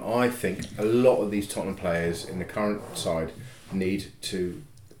going on, I think a lot of these Tottenham players in the current side need to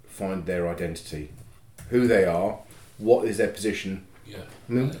find their identity, who they are, what is their position. Yeah.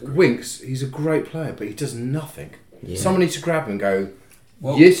 I mean, Winks, he's a great player, but he does nothing. Yeah. Someone needs to grab him and go,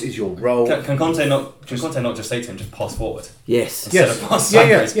 Well, this is your role. Can Conte not just say to him, just pass forward? Yes. Instead Yes. of pass Yeah,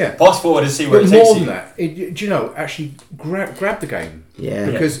 sideways? yeah. Pass forward and see where But it takes more you. than that, do you know, actually grab the game. Yeah.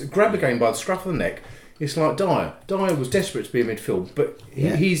 Because grab the game by the scruff of the neck, it's like Dyer. Dyer was desperate to be a midfield, but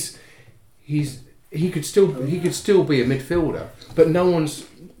Yeah. he could still be a midfielder, but no one's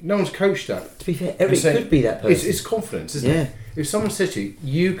coached that. To be fair, Eric So could be that person. It's confidence, isn't Yeah. it? If someone says to you,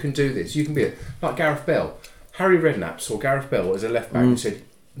 you can do this, you can be it. Like Gareth Bell. Harry Redknapp saw Gareth Bell as a left back and said,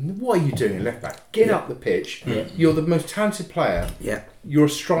 what are you doing in left back? Get up the pitch. Yeah. You're the most talented player. Yeah. You're a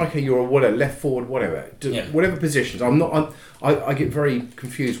striker, you're a whatever, left forward, whatever. Whatever positions. I get very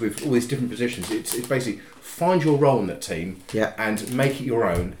confused with all these different positions. It's basically find your role in that team and make it your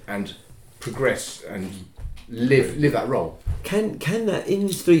own and progress and live that role. Can that in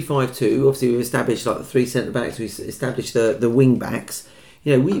 3-5-2? Obviously, we've established like the three centre backs. We've established the wing backs.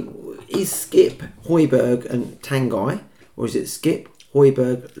 Is Skip, Højbjerg, and Tanguy, or is it Skip,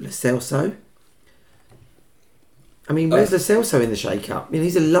 Højbjerg, Lo Celso? I mean, where's Lo Celso in the shake-up? I mean,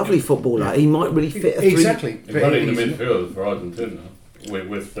 he's a lovely footballer. He might really fit a three. Exactly. He's running the midfield for Argentina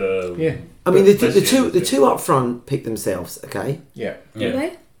with Yeah. I mean, the Messi two up front pick themselves. Okay, Yeah. Do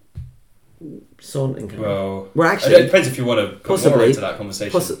they? Son and Kane. Well, Actually, it depends if you want to put possibly- more into that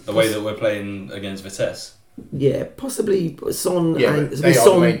conversation. The way that we're playing against Vitesse. yeah, possibly Son Yeah, and but they are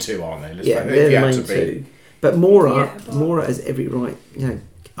Son. the main two, aren't they? Let's Yeah, face it, they're if the you had main to be. two. But Mora Yeah, but- Mora has every right.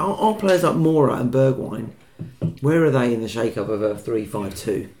 Our players like Mora and Bergwijn, where are they in the shake-up of a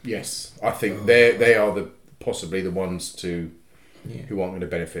 3-5-2? Yes, I think they are possibly the ones who aren't going to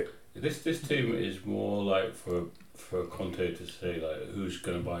benefit. This team is more like for Conte to say like who's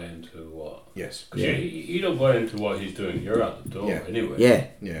going to buy into what. Yes. Because you don't buy into what he's doing, you're out the door Yeah. anyway. Yeah,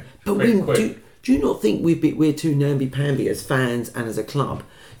 Yeah. but Quick. do you not think we're too namby-pamby as fans and as a club?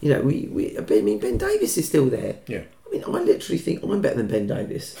 Ben Davis is still there. Yeah. I mean, I literally think I'm better than Ben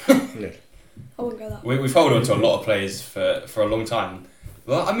Davis. Yeah. I wouldn't go that. We've held on to a lot of players for a long time.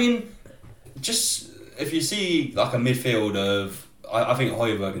 Well, I mean, just if you see like a midfield of, I think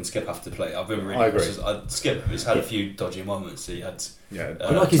Højbjerg and Skip have to play. I've been really. I agree. Skip has had a few dodgy moments. He had.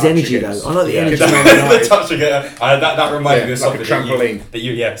 I like his energy though. I like the energy. The touch again. That reminded me of like something a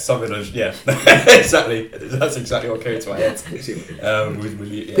trampoline. Something of exactly. That's exactly what came to my head.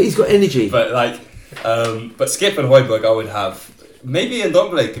 But he's got energy. But but Skip and Højbjerg, I would have. Maybe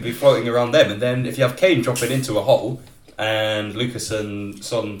Ndombele could be floating around them, and then if you have Kane dropping into a hole and Lucas and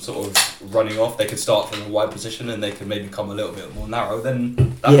Son sort of running off, they could start from a wide position and they could maybe come a little bit more narrow. Then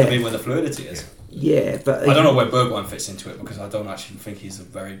that would be where the fluidity is. Yeah, but I don't know where Bergwijn fits into it because I don't actually think he's a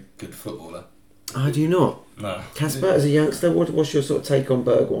very good footballer. I do not. No. Casper, as a youngster, what's your sort of take on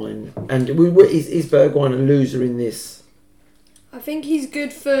Bergwijn? And is Bergwijn a loser in this? I think he's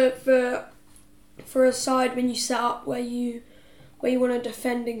good for a side when you set up where you want to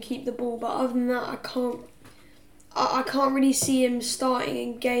defend and keep the ball. But other than that, I can't really see him starting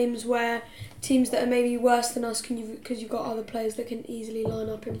in games where teams that are maybe worse than us because you've got other players that can easily line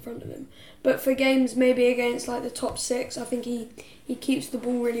up in front of him. But for games maybe against like the top 6, I think he keeps the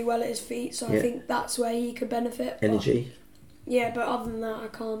ball really well at his feet. So I think that's where he could benefit. Energy. But other than that,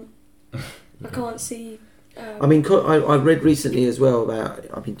 I can't see. I mean, I read recently as well about.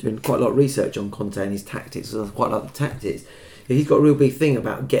 I've been doing quite a lot of research on Conte and his tactics. So I quite like the tactics. He's got a real big thing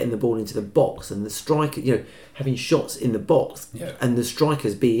about getting the ball into the box and the striker, having shots in the box and the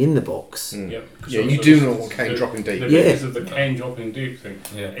strikers be in the box. You do not want Kane dropping deep. Because of the Kane dropping deep thing,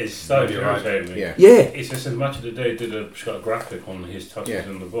 it's so irritating me. It's just as much of the day did a graphic on his touches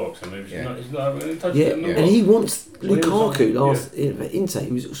in the box, and he's not really touching in the box. And he wants Lukaku last Inter.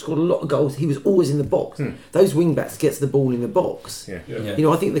 He scored a lot of goals. He was always in the box. Those wing backs gets the ball in the box. I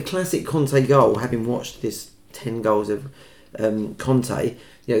think the classic Conte goal, having watched this 10 goals of Conte,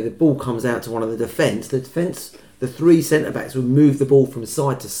 the ball comes out to one of the defence. The 3 centre backs will move the ball from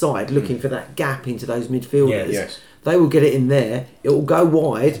side to side, looking for that gap into those midfielders. They will get it in there. It will go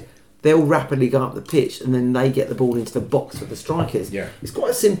wide. They'll rapidly go up the pitch, and then they get the ball into the box for the strikers. It's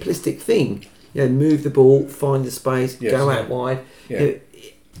quite a simplistic thing. Move the ball, find the space, go out wide.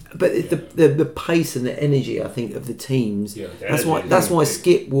 But the pace and the energy, I think, of the teams. That's why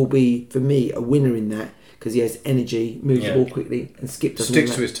Skip will be, for me, a winner in that. Because he has energy, moves the ball quickly, and sticks to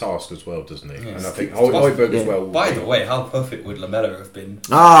his task as well, doesn't he? And I think Højbjerg as well. By the way, how perfect would Lamela have been?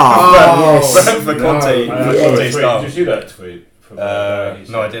 For Conte. Did you see that tweet?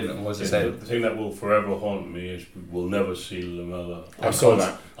 No, I didn't. What was it saying? The thing that will forever haunt me is we'll never see Lamela. I saw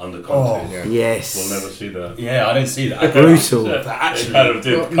that. Under Conte. Yes. We'll never see that. Yeah, I didn't see that. Brutal. Actually, kind of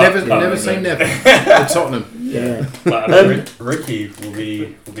did. Never say never. For Tottenham. Ricky will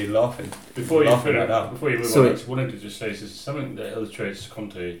be laughing. Before you move on, I just wanted to just say something that illustrates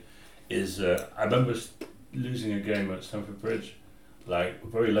Conte is I remember losing a game at Stamford Bridge, like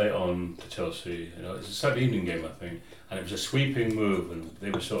very late on to Chelsea. It's a Saturday evening game, I think, and it was a sweeping move, and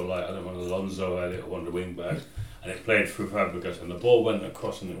they were sort of like, I don't know, Alonso had it, one of the wing backs, and it played through Fabregas, and the ball went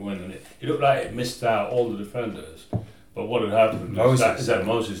across and it went, and it looked like it missed out all the defenders. But what had happened is that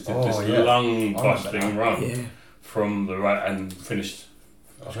Moses did this long busting run from the right and finished.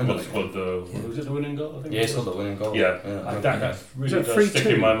 Scored the winning goal? I think he scored the winning goal. That really does stick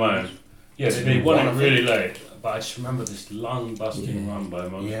in my mind. They won it really late, but I just remember this long busting run by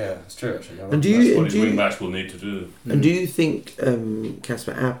Moses. Yeah, it's true actually. And that's what his wing backs will need to do. And do you think,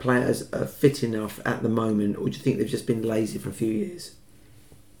 Casper, our players are fit enough at the moment, or do you think they've just been lazy for a few years?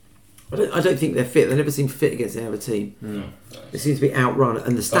 I don't think they're fit. They never seem fit against any other team. They seem to be outrun,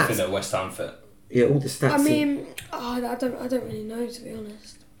 and the stats. I think they're West Ham fit. Yeah, all the stats. I mean, I don't really know, to be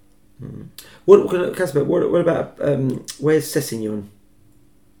honest. Casper, what about where's Sessegnon?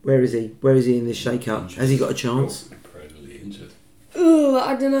 Where is he? Where is he in this shake-up? Has he got a chance? Incredibly injured.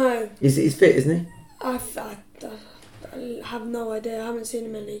 I don't know. He's fit, isn't he? I have no idea. I haven't seen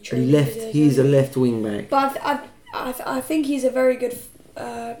him in any training. He's a left wing back. But I think he's a very good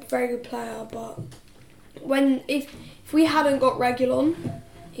player. But if we hadn't got Reguilon,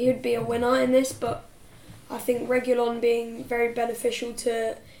 he would be a winner in this. But I think Reguilon being very beneficial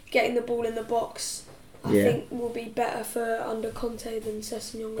to getting the ball in the box, I think will be better for under Conte than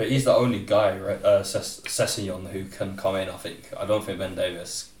Sessegnon. But he's the only guy, Sessegnon, who can come in. I don't think Ben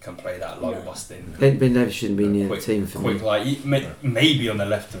Davies can play that low busting. Ben Davies shouldn't be near the team for me. Maybe on the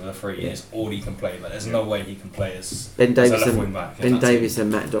left of the three is all he can play, but there's no way he can play as Ben Davies as a left wing back. Ben Davies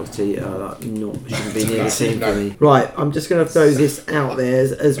and Matt Doherty are shouldn't be near the team for me. Right, I'm just going to throw this out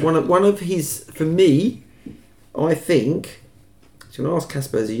there as one of his, for me, I think. So I'm going to ask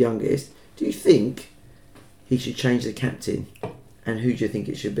Casper as the youngest. Do you think he should change the captain, and who do you think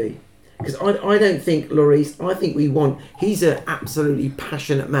it should be? Because I don't think Lloris. I think he's an absolutely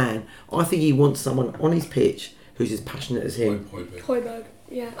passionate man. I think he wants someone on his pitch who's as passionate as him. Højbjerg.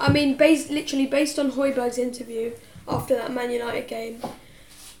 Yeah, I mean, literally based on Højbjerg's interview after that Man United game,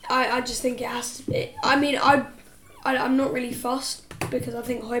 I just think it has to be. I mean, I'm not really fussed because I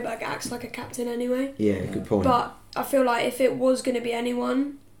think Højbjerg acts like a captain anyway. Yeah, good point. But I feel like if it was going to be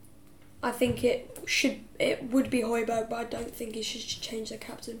anyone, I think it would be Højbjerg, but I don't think he should change the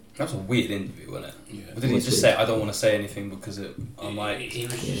captain. That was a weird interview, wasn't it? Yeah. But didn't he just say, I don't want to say anything because I might He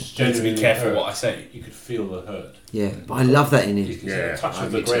was just need to be genuinely careful hurt. what I say. You could feel the hurt. Yeah, but I love that in him. He's got a touch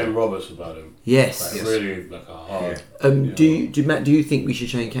of the me too. Graham Roberts about him. Yes. Like really like a hard. Matt, do you think we should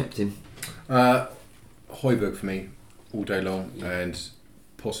change captain? Højbjerg for me all day long, and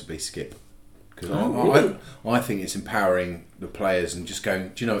possibly Skip, because really? I think it's empowering the players and just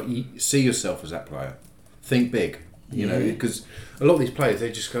going, do you know, you see yourself as that player, think big, you know, because a lot of these players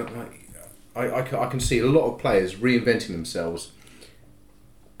they just go like, I can see a lot of players reinventing themselves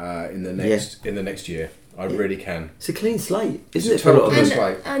in the next year. I really can. It's a clean slate, isn't It's it? For a lot of total us?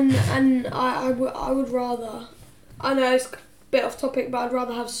 clean slate. And I would rather. I know it's a bit off topic, but I'd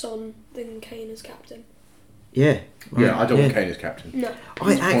rather have Son than Kane as captain. Yeah. Yeah, I don't want Kane as captain. No.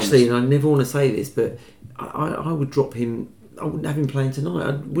 I actually, and I never want to say this, but I would drop him. I wouldn't have him playing tonight.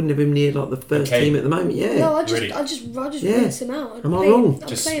 I wouldn't have him near like the first Okay. team at the moment. Yeah. No, I just Yeah. rinse him out. I'd Am I play wrong?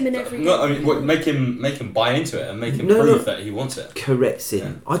 I'd play him in every game. No, I mean, make him buy into it and make him No, prove no. that he wants it. Corrects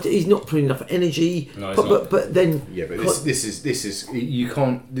him. He's not putting enough energy. No, he's but, not. but then Yeah, but this is you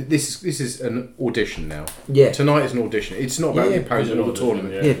can't. This is an audition now. Yeah. Tonight is an audition. It's not about Yeah. the opponent or the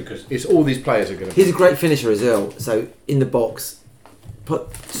tournament. Yeah. Because It's all these players are going to. he's a great finisher as well. So in the box,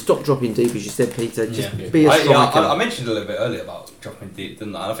 stop dropping deep as you said, Peter. Just Yeah. be a striker. I mentioned a little bit earlier about dropping deep,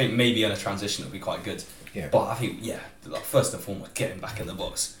 didn't I? And I think maybe in a transition it'll be quite good. Yeah. But I think, like, first and foremost, get him back in the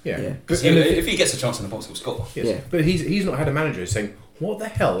box. Yeah. Yeah. Because But- if he gets a chance in the box, he'll score. Yes. Yeah. But he's not had a manager saying, "What the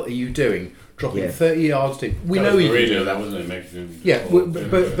hell are you doing? Dropping Yeah. 30 yards deep." We that know was he can Mourinho, do that. wasn't it? Making him Yeah, score.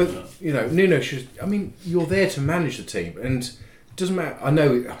 but you know, Nuno should. I mean, you're there to manage the team, and it doesn't matter. I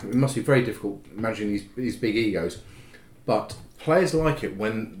know it must be very difficult managing these big egos, but players like it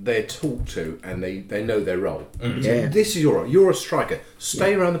when they're talked to and they know their role. Mm. Yeah. This is your role. You're a striker.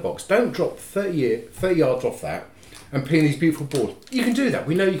 Stay around the box. Don't drop 30 yards off that and pin these beautiful balls. You can do that.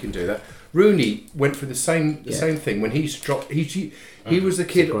 We know you can do that. Rooney went through the same thing when he dropped. He was the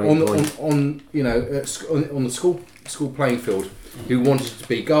kid Great on the point. on you know on the school playing field who wanted to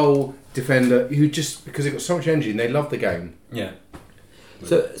be goal defender, who just because they got so much energy and they loved the game. Yeah.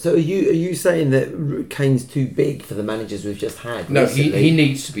 So are you saying that Kane's too big for the managers we've just had? No, recently? he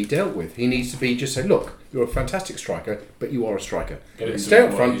needs to be dealt with. He needs to be just say, look, you're a fantastic striker, but you are a striker. Get him Stay doing up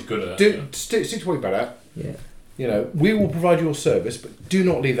what front. he's good at, Stick to what you're bad at. Yeah. You know, we will provide your service, but do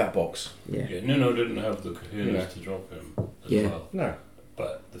not leave that box. Yeah. Yeah, Nuno didn't have the cojones Yeah. to drop him as Yeah. well. No.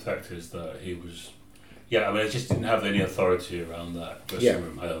 But the fact is that he was. Yeah, I mean, it just didn't have any authority around that dressing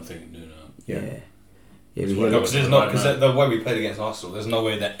room. I don't think Nuno. Yeah. Yeah. Yeah, It's we one hear- of Because the way we played against Arsenal, there's no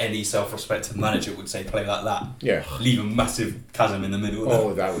way that any self-respecting manager would say play like that. Yeah. Leave a massive chasm in the middle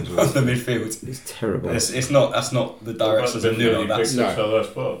Oh, that was of the awesome. midfield. it's terrible. It's not. That's not the directions of Nuno.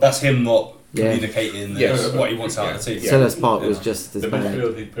 That's him not Yeah. communicating Yes. what he wants out of the team. Yeah. Selhurst Park Yeah. was just as The bad.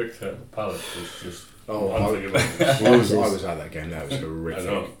 midfield he picked at Palace was just Oh, unthinkable. I was at that game. That was I know.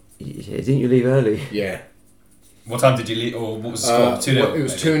 horrific. Yeah, didn't you leave early? Yeah. What time did you leave, or what was the score? 2-0. Well, it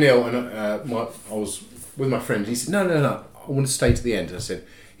was 2-0, and I was with my friend. He said, "No, I want to stay to the end." And I said,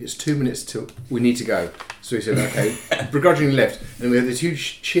 "It's 2 minutes till we need to go." So he said, "Okay." Begrudgingly left, and we had this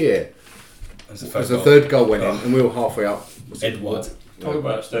huge cheer As as the third goal went in, and we were halfway up. Edward. Talk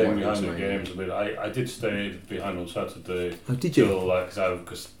about staying White behind the House, games a bit. I did stay behind on Saturday. Oh, did you? Till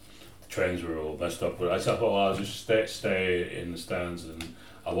because the trains were all messed up. But I thought, well, I'll just stay in the stands, and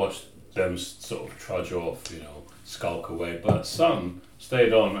I watched them sort of trudge off, skulk away. But Son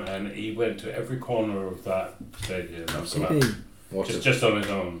stayed on, and he went to every corner of that stadium. Did he? Just on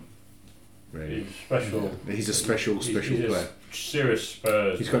his own. Really. He's special. He's a special He's player. a serious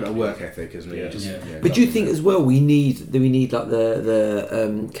Spurs. He's got a work ethic, isn't he? Yeah. Just- Yeah. But do you think as well we need like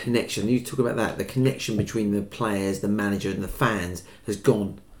the connection? You talk about that. The connection between the players, the manager, and the fans has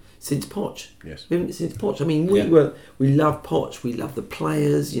gone since Poch. Yes. Since Poch. I mean, Yeah. we loved Poch. We loved the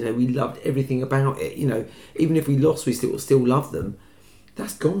players. We loved everything about it. Even if we lost, we still loved them.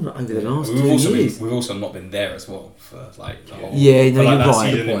 That's gone over the last 2 years. We've also not been there as well for like the whole. Yeah, no, for, like, you're that right.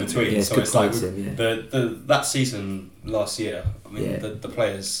 season Good in point. between. Yeah, it's so good it's like points, yeah. that season last year. I mean, Yeah. the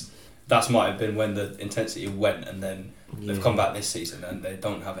players. That might have been when the intensity went, and then they've Yeah. come back this season, and they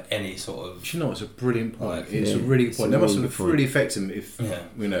don't have any sort of. Do you know, it's a brilliant point. Like, It's yeah, a really good it's point. a That must really have good point. really affected him if, Yeah.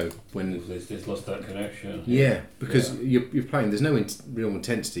 when... They've lost that connection. Yeah, because Yeah. you're playing, there's no real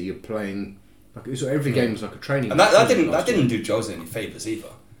intensity. You're playing Like every game was like a training. And that didn't do Jose any favours either.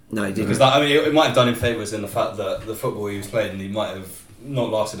 No, he didn't. Because it might have done him favours in the fact that the football he was playing, he might have not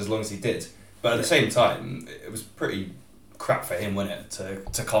lasted as long as he did. But at the same time, it was pretty crap for him, wasn't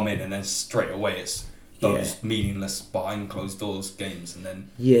it, to come in and then straight away it's those meaningless behind closed doors games, and then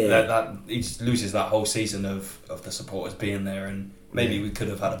that he just loses that whole season of the supporters being there, and maybe we could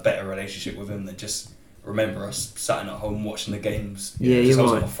have had a better relationship with him than just remember us sat at home watching the games. Just I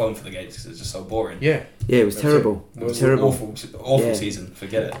was on my phone for the games because it's just so boring. Yeah, it was terrible. It was terrible. Awful season.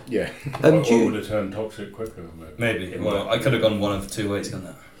 Forget it. Yeah. Or would have turned toxic quicker. Maybe. Well, I could have gone one of two ways on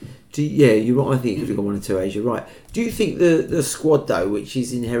that. You're right. I think it could have gone one of two ways. You're right. Do you think the squad though, which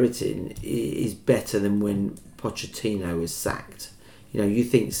he's inheriting, is better than when Pochettino was sacked? You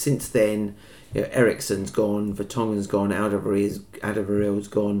think since then, Eriksen's gone, Vertonghen's gone, Alderweireld's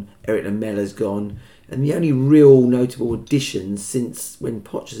gone, Eric Lamella's gone, and the only real notable additions since when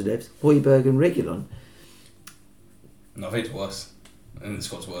Poch has left, Højbjerg and Reguilon. No, I think it's worse. I think the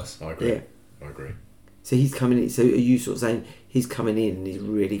squad's worse. I agree. Yeah. I agree. So he's coming in. So are you sort of saying he's coming in and he's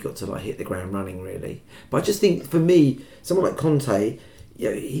really got to hit the ground running, really? But I just think for me, someone like Conte,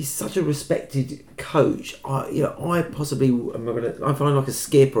 he's such a respected coach. I possibly I find like a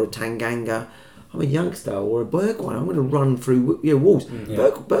Skip or a Tanganga. I'm a youngster or a Bergwijn. I'm going to run through walls.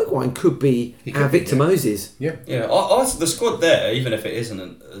 Bergwijn could be our Victor Moses. Yeah. The squad there, even if it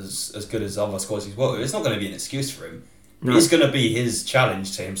isn't as good as other squads he's worked with, it's not going to be an excuse for him. No. It's going to be his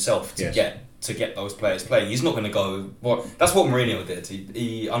challenge to himself to get those players playing. He's not going to go. Well, that's what Mourinho did.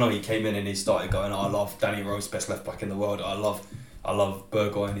 I know he came in and he started going, I love Danny Rose, best left back in the world. I love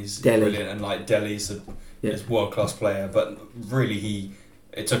Bergwijn. He's brilliant, and Dele's a world class player. But really,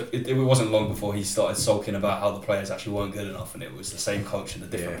 it wasn't long before he started sulking about how the players actually weren't good enough, and it was the same coach and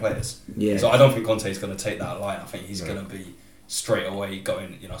the different players. Yeah. So I don't think Conte's going to take that line. I think he's going to be straight away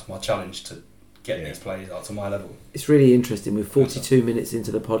going. It's my challenge to get these players out to my level. It's really interesting. We're 42 minutes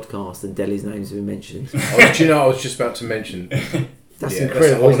into the podcast and Dele's name's been mentioned. Do you know, I was just about to mention. That's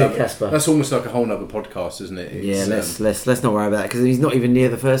incredible, isn't it, Casper? That's almost like a whole other podcast, isn't it? Let's not worry about that because he's not even near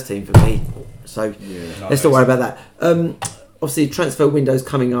the first team for me. So let's not worry about that. Obviously, transfer window's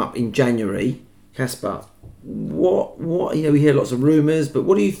coming up in January. Casper, what we hear lots of rumours, but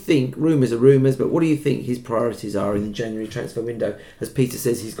what do you think? Rumours are rumours, but what do you think his priorities are in the January transfer window? As Peter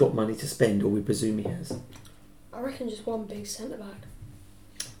says, he's got money to spend, or we presume he has. I reckon just one big centre back.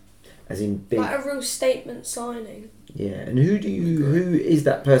 As in big, like a real statement signing. Yeah, and who is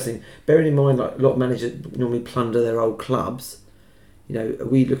that person? Bearing in mind, like a lot of managers normally plunder their old clubs. Are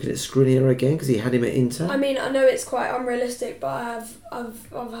we looking at Skriniar again because he had him at Inter? I mean, I know it's quite unrealistic, but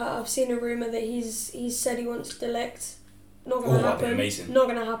I've seen a rumour that he's said he wants De Ligt. Not going to happen. That'd be amazing. Not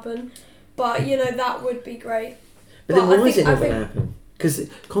going to happen. But that would be great. But then why is it not going to happen? Because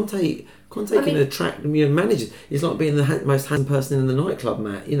Conte can attract managers. It's like being the most handsome person in the nightclub,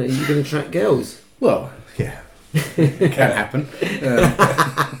 Matt. You can attract girls. Well, yeah, it can happen.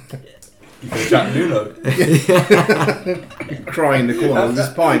 You can attract Nuno. Crying in the corner with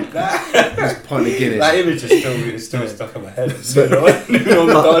this pint. This pint of Guinness. That image is still stuck in my head. Nuno on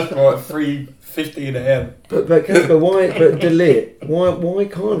the dance floor at 3:50 a.m. But Casper, why? But De Ligt,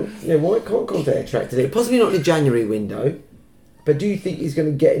 why can't Conte attract De Ligt? Possibly not in the January window. But do you think he's going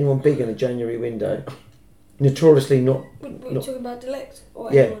to get anyone big in the January window? Notoriously not. We're talking about De Ligt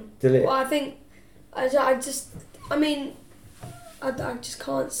or anyone? De Ligt. Well, I think I just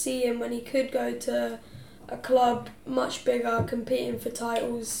can't see him when he could go to a club much bigger, competing for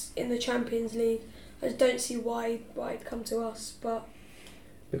titles in the Champions League. I just don't see why he'd come to us, but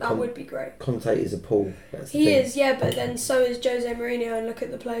that would be great. Conte is a Paul. He is, but then so is Jose Mourinho, and look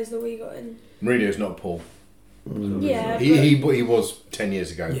at the players that we got in. Mourinho's not Paul. Yeah, he was 10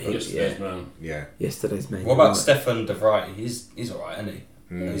 years ago. Yesterday's man. Yeah. Yesterday's man. What about Stefan de Vrij? He's alright, isn't he?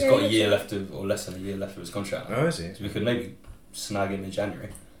 Mm. He's got a year left or less than a year left of his contract. Oh, is he? So we could maybe snag him in January.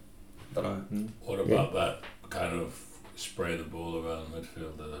 Don't know. What about that kind of spray the ball around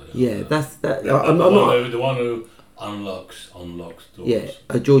midfield? That's that. The one who unlocks doors. Yeah,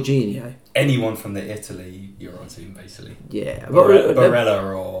 a Jorginho. Anyone from the Italy Euro team, basically. Yeah, Barella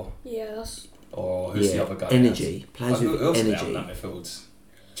or who's the other guy? Energy. Players with energy. That midfield.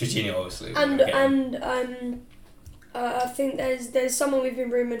 Jorginho, obviously. And I think there's someone we've been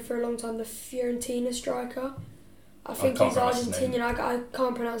rumoured for a long time, the Fiorentina striker. I think he's Argentinian. I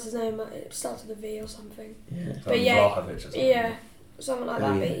can't pronounce his name. It starts with a V or something. Yeah. But something like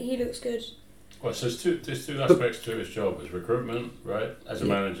that. Yeah. But he looks good. Well, so there's two aspects to his job: is recruitment, right? As a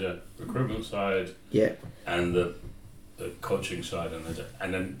manager, recruitment side, and the coaching side,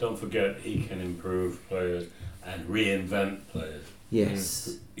 and then don't forget he can improve players. and reinvent players.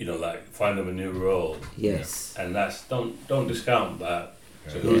 Yes. You know, like find them a new role. Yes. And that's don't discount that.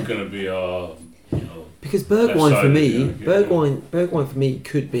 So who's going to be our, because Bergwijn for me, left-sided, Bergwijn for me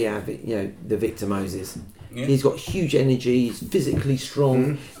could be our, the Victor Moses. Yeah. He's got huge energy. He's physically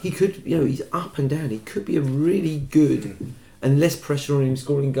strong. He could, he's up and down. He could be a really good, and less pressure on him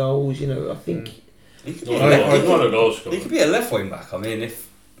scoring goals. I think He could Not be a a goal scorer. He could be a left wing back. I mean, if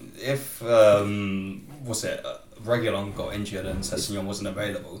what's it, Reguilon got injured and Sessegnon wasn't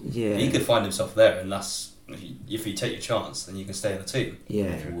available, Yeah. he could find himself there, and that's if you take your chance, then you can stay in the team. yeah,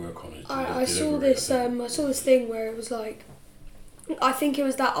 If you work on it. I saw this. I saw this thing where it was like, I think it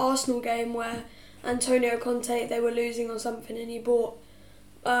was that Arsenal game where Antonio Conte, they were losing or something, and he brought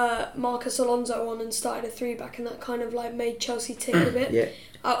Marcus Alonso on and started a 3-back, and that kind of like made Chelsea tick a bit. yeah,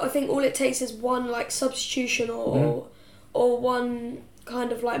 I think all it takes is one like substitution or one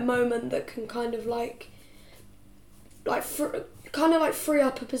kind of like moment that can kind of free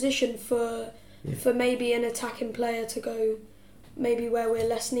up a position for maybe an attacking player to go maybe where we're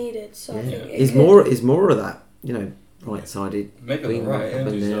less needed. So I think Is more of that, right-sided. Maybe wing on the right, back yeah. up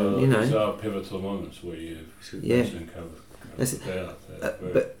and These down, are pivotal moments where you Yeah. That's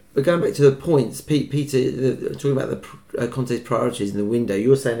But going back to the points, Peter, talking about the Conte's priorities in the window,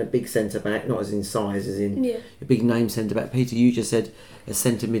 you're saying a big centre back, not as in size, as in a big name centre back. Peter, you just said a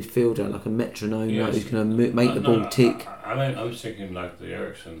centre midfielder, like a metronome, Yes. who's going to make the ball tick. I was thinking like the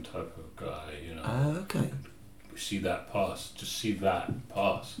Ericsson type of guy, Okay. See that pass, just see that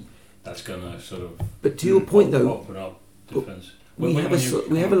pass. That's going to sort of. But to your point, though, open up defence. we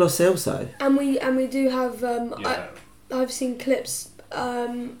have a Lo Celso. and we do have. Yeah. I've seen clips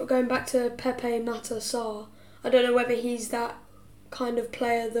going back to Pepe Mata Sarr. I don't know whether he's that kind of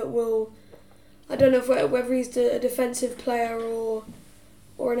player that will. I don't know whether he's a defensive player or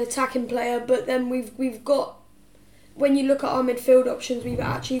an attacking player. But then we've got. When you look at our midfield options, we've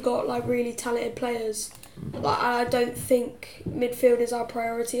actually got like really talented players. Like I don't think midfield is our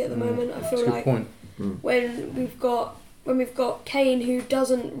priority at the moment. I feel like point. when we've got Kane who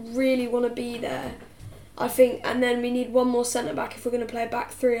doesn't really want to be there, I think, and then we need one more centre back if we're going to play a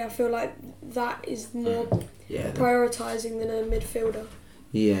back three. I feel like that is more prioritising than a midfielder.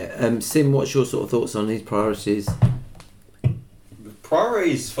 Yeah. Sim, what's your sort of thoughts on his priorities?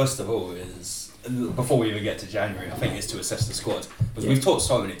 Priorities, first of all, is before we even get to January, I think, is to assess the squad, because we've talked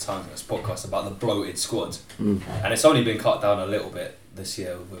so many times in this podcast about the bloated squad, and it's only been cut down a little bit this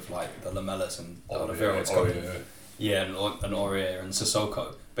year with like the Lamellas and Oliveira, and Aurier and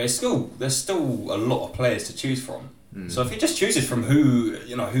Sissoko. But there's still a lot of players to choose from. So if he just chooses from who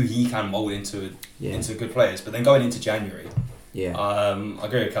he can mould into good players, but then going into January, I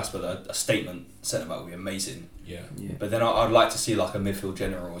agree with Casper that a statement centre back would be amazing. Yeah. But then I'd like to see like a midfield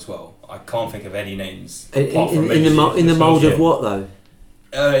general as well. I can't think of any names. In the mould of what though?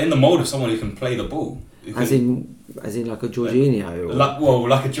 In the mould of someone who can play the ball. As in like a Jorginho?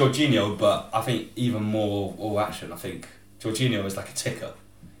 Like a Jorginho, but I think even more all action. I think Jorginho is like a ticker.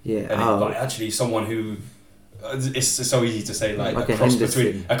 Yeah. But actually someone who it's so easy to say like a cross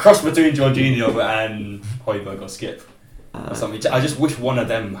between Jorginho and Højbjerg or Skip or something. I just wish one of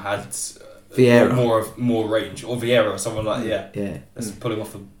them had Vieira. more range, or Vieira or someone like let's pull him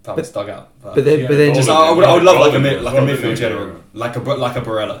off the Palace dugout. But then just I would love like a midfield general, like a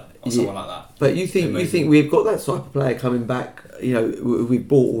Barella or someone like that. But you think we've got that type of player coming back? We've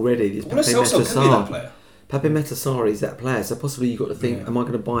bought already. This Pepe Mata Sarr is that player, so possibly you've got to think: am I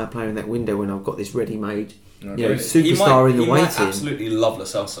going to buy a player in that window when I've got this ready-made, superstar in the waiting? He might absolutely love Lo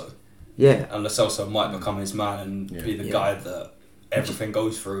Celso. Yeah, and Lo Celso might become his man and be the guy that everything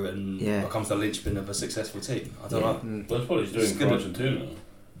goes through and becomes the linchpin of a successful team. I don't know. That's what he's doing for Argentina.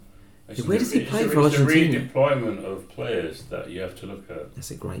 Where does he play for Argentina? It's the redeployment of players that you have to look at.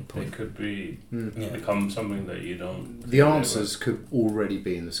 That's a great point. It could be become something that you don't. The answers could already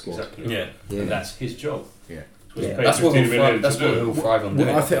be in the squad. Exactly. Yeah. And that's his job. Yeah. That's what he'll thrive on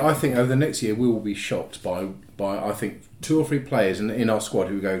doing. I think over the next year we will be shocked by I think 2 or 3 players in our squad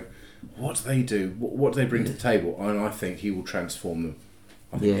who go, what do they do? What do they bring to the table? And I think he will transform them.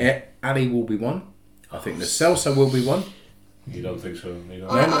 I think Ali will be one. I think Lo Celso will be one. You don't think so?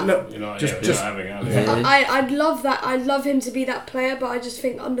 No. Just having Ali. I'd love that. I'd love him to be that player, but I just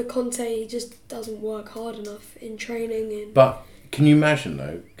think under Conte he just doesn't work hard enough in training. But can you imagine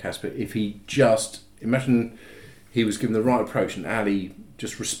though, Casper, if he imagine he was given the right approach and Ali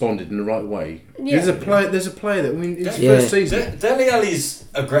just responded in the right way. Yeah. There's a player that in his first season. Dele Alli's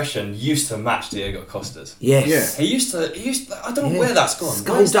aggression used to match Diego Costa's. Yes. He used to. I don't know where that's gone.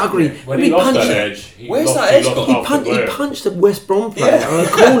 Skullduggery. When he lost that edge, Where's that edge gone? He punched a West Brom player on a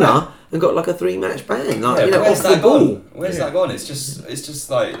corner and got like a 3-match ban. Like, Yeah, you know, where's off the that ball. gone? Where's that gone? It's just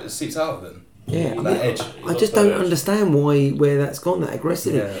like it seeps out of him. Yeah, I, That edge. I just don't understand where that's gone, that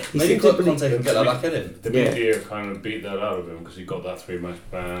aggressive. Yeah. He Maybe seems to Conte can get that back at him. The Yeah. media kind of beat that out of him because he got that 3-match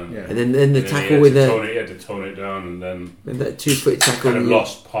ban. Yeah. And then the And tackle he with he had to tone it down, and then that 2-foot tackle. kind of in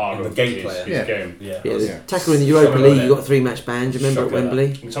lost part in the of gameplay. his game. Yeah. Yeah, the Yeah. tackle in the Europa Something League, like you that. got 3-match ban. Do you remember at Shocking.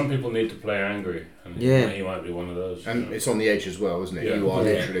 Wembley? And some people need to play angry, and Yeah. he might be one of those. And you know. it's on the edge as well, isn't it? Yeah. You are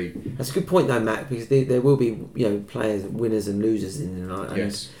Yeah. literally. That's a good point though, Matt, because there will be, you know, players, winners and losers in the night. And,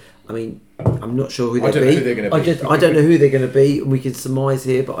 Yes. I mean, I'm not sure who I they'll don't know be. who they're gonna be. I don't know who they're going to be, and we can surmise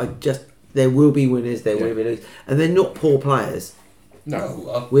here, but there will be winners, there will be losers, and they're not poor players.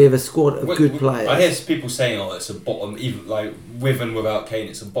 No. We have a squad of good players. I hear people saying, "Oh, it's a bottom." Even like with and without Kane,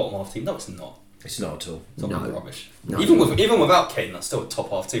 it's a bottom half team. No, it's not. It's not at all. It's not No. rubbish. No. Even without Kane, that's still a top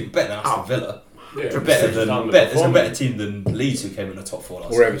half team. Better than Aston Villa. Yeah, It's a underperforming. better team than Leeds, who came in the top 4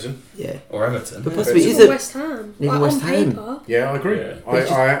 last Or year. Everton. Yeah, Or Everton. but possibly Even is it? West Ham. Even Like, West on Ham. paper. Yeah, I agree. Yeah.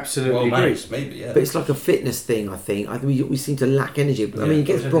 I absolutely Well agree. managed, maybe. Yeah. But it's like a fitness thing, I think. We seem to lack energy. I mean,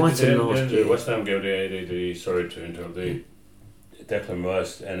 against Brighton last The year. West Ham gave the sorry to interrupt the Declan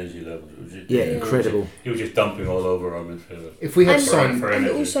Rice energy level. It was just, Yeah, Yeah. incredible. He was just dumping all over our midfielder. If we had And, signed, for and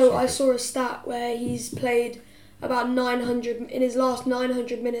energy, also, I something. saw a stat where he's played about 900 in his last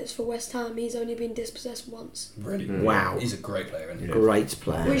 900 minutes for West Ham. He's only been dispossessed once, really. Wow. He's a great player. Isn't he? Great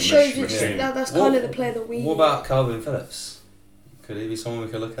player. which shows you machine. that's What- kind of the player that we. What about Calvin Phillips? Could he be someone we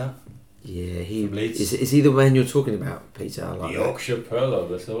could look at? Yeah, he From Leeds. is he the man you're talking about, Peter? I like that. Yorkshire Perlo,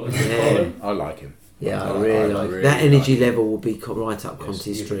 that's what they Yeah. call him. I like him. Yeah, I I really like really that energy like him. level will be right up Yes, Conte's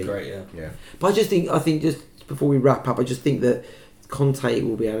he'd be street. Great, yeah. Yeah. But I think just before we wrap up, I just think that Conte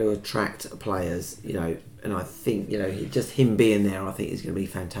will be able to attract players, you know, and I think, you know, just him being there, I think is going to be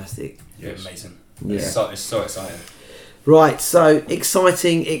fantastic. Yes. Amazing. Yeah. It's so exciting. Right, so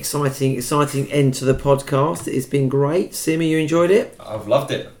exciting end to the podcast. It's been great. Simi, you enjoyed it? I've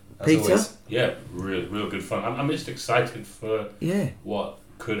loved it. As Peter? always. Yeah, real good fun. I'm just excited for Yeah. what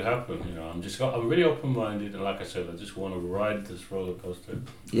could happen. You know, I'm really open-minded, and like I said, I just want to ride this roller coaster.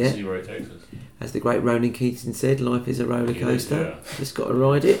 Yeah. And see where it takes us. As the great Ronan Keating said, life is a roller It is, coaster. yeah. Just got to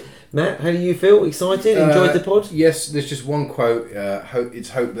ride it. Matt, how do you feel? Excited? Enjoyed the pod? Yes, there's just one quote. It's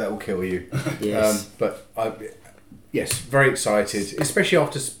hope that will kill you. Yes. Yes, very excited, especially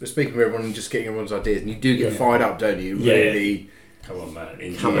after speaking with everyone and just getting everyone's ideas. And you do get Yeah. fired up, don't you? Yeah. Really. Come on, man.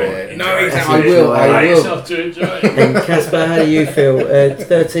 Enjoy Come it. on. Enjoy No, it. exactly. I will, I Allow will. yourself to enjoy it. And Casper, how do you feel?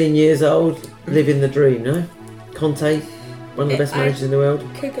 13 years old, living the dream, no? Conte, one of the best managers in the world.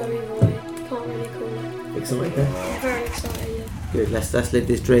 Could go either way. Can't really call it. Excited there? Very excited. Yeah. Good, let's live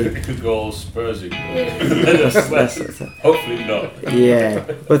this dream. It could go all Spursy. That's- Hopefully not. Yeah.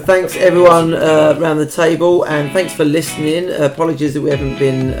 Well, thanks everyone around the table, and thanks for listening. Apologies that we haven't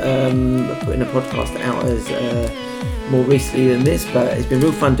been putting a podcast out as more recently than this, but it's been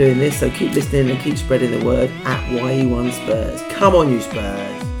real fun doing this. So keep listening and keep spreading the word at YE1 Spurs. Come on, you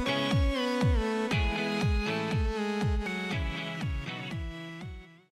Spurs.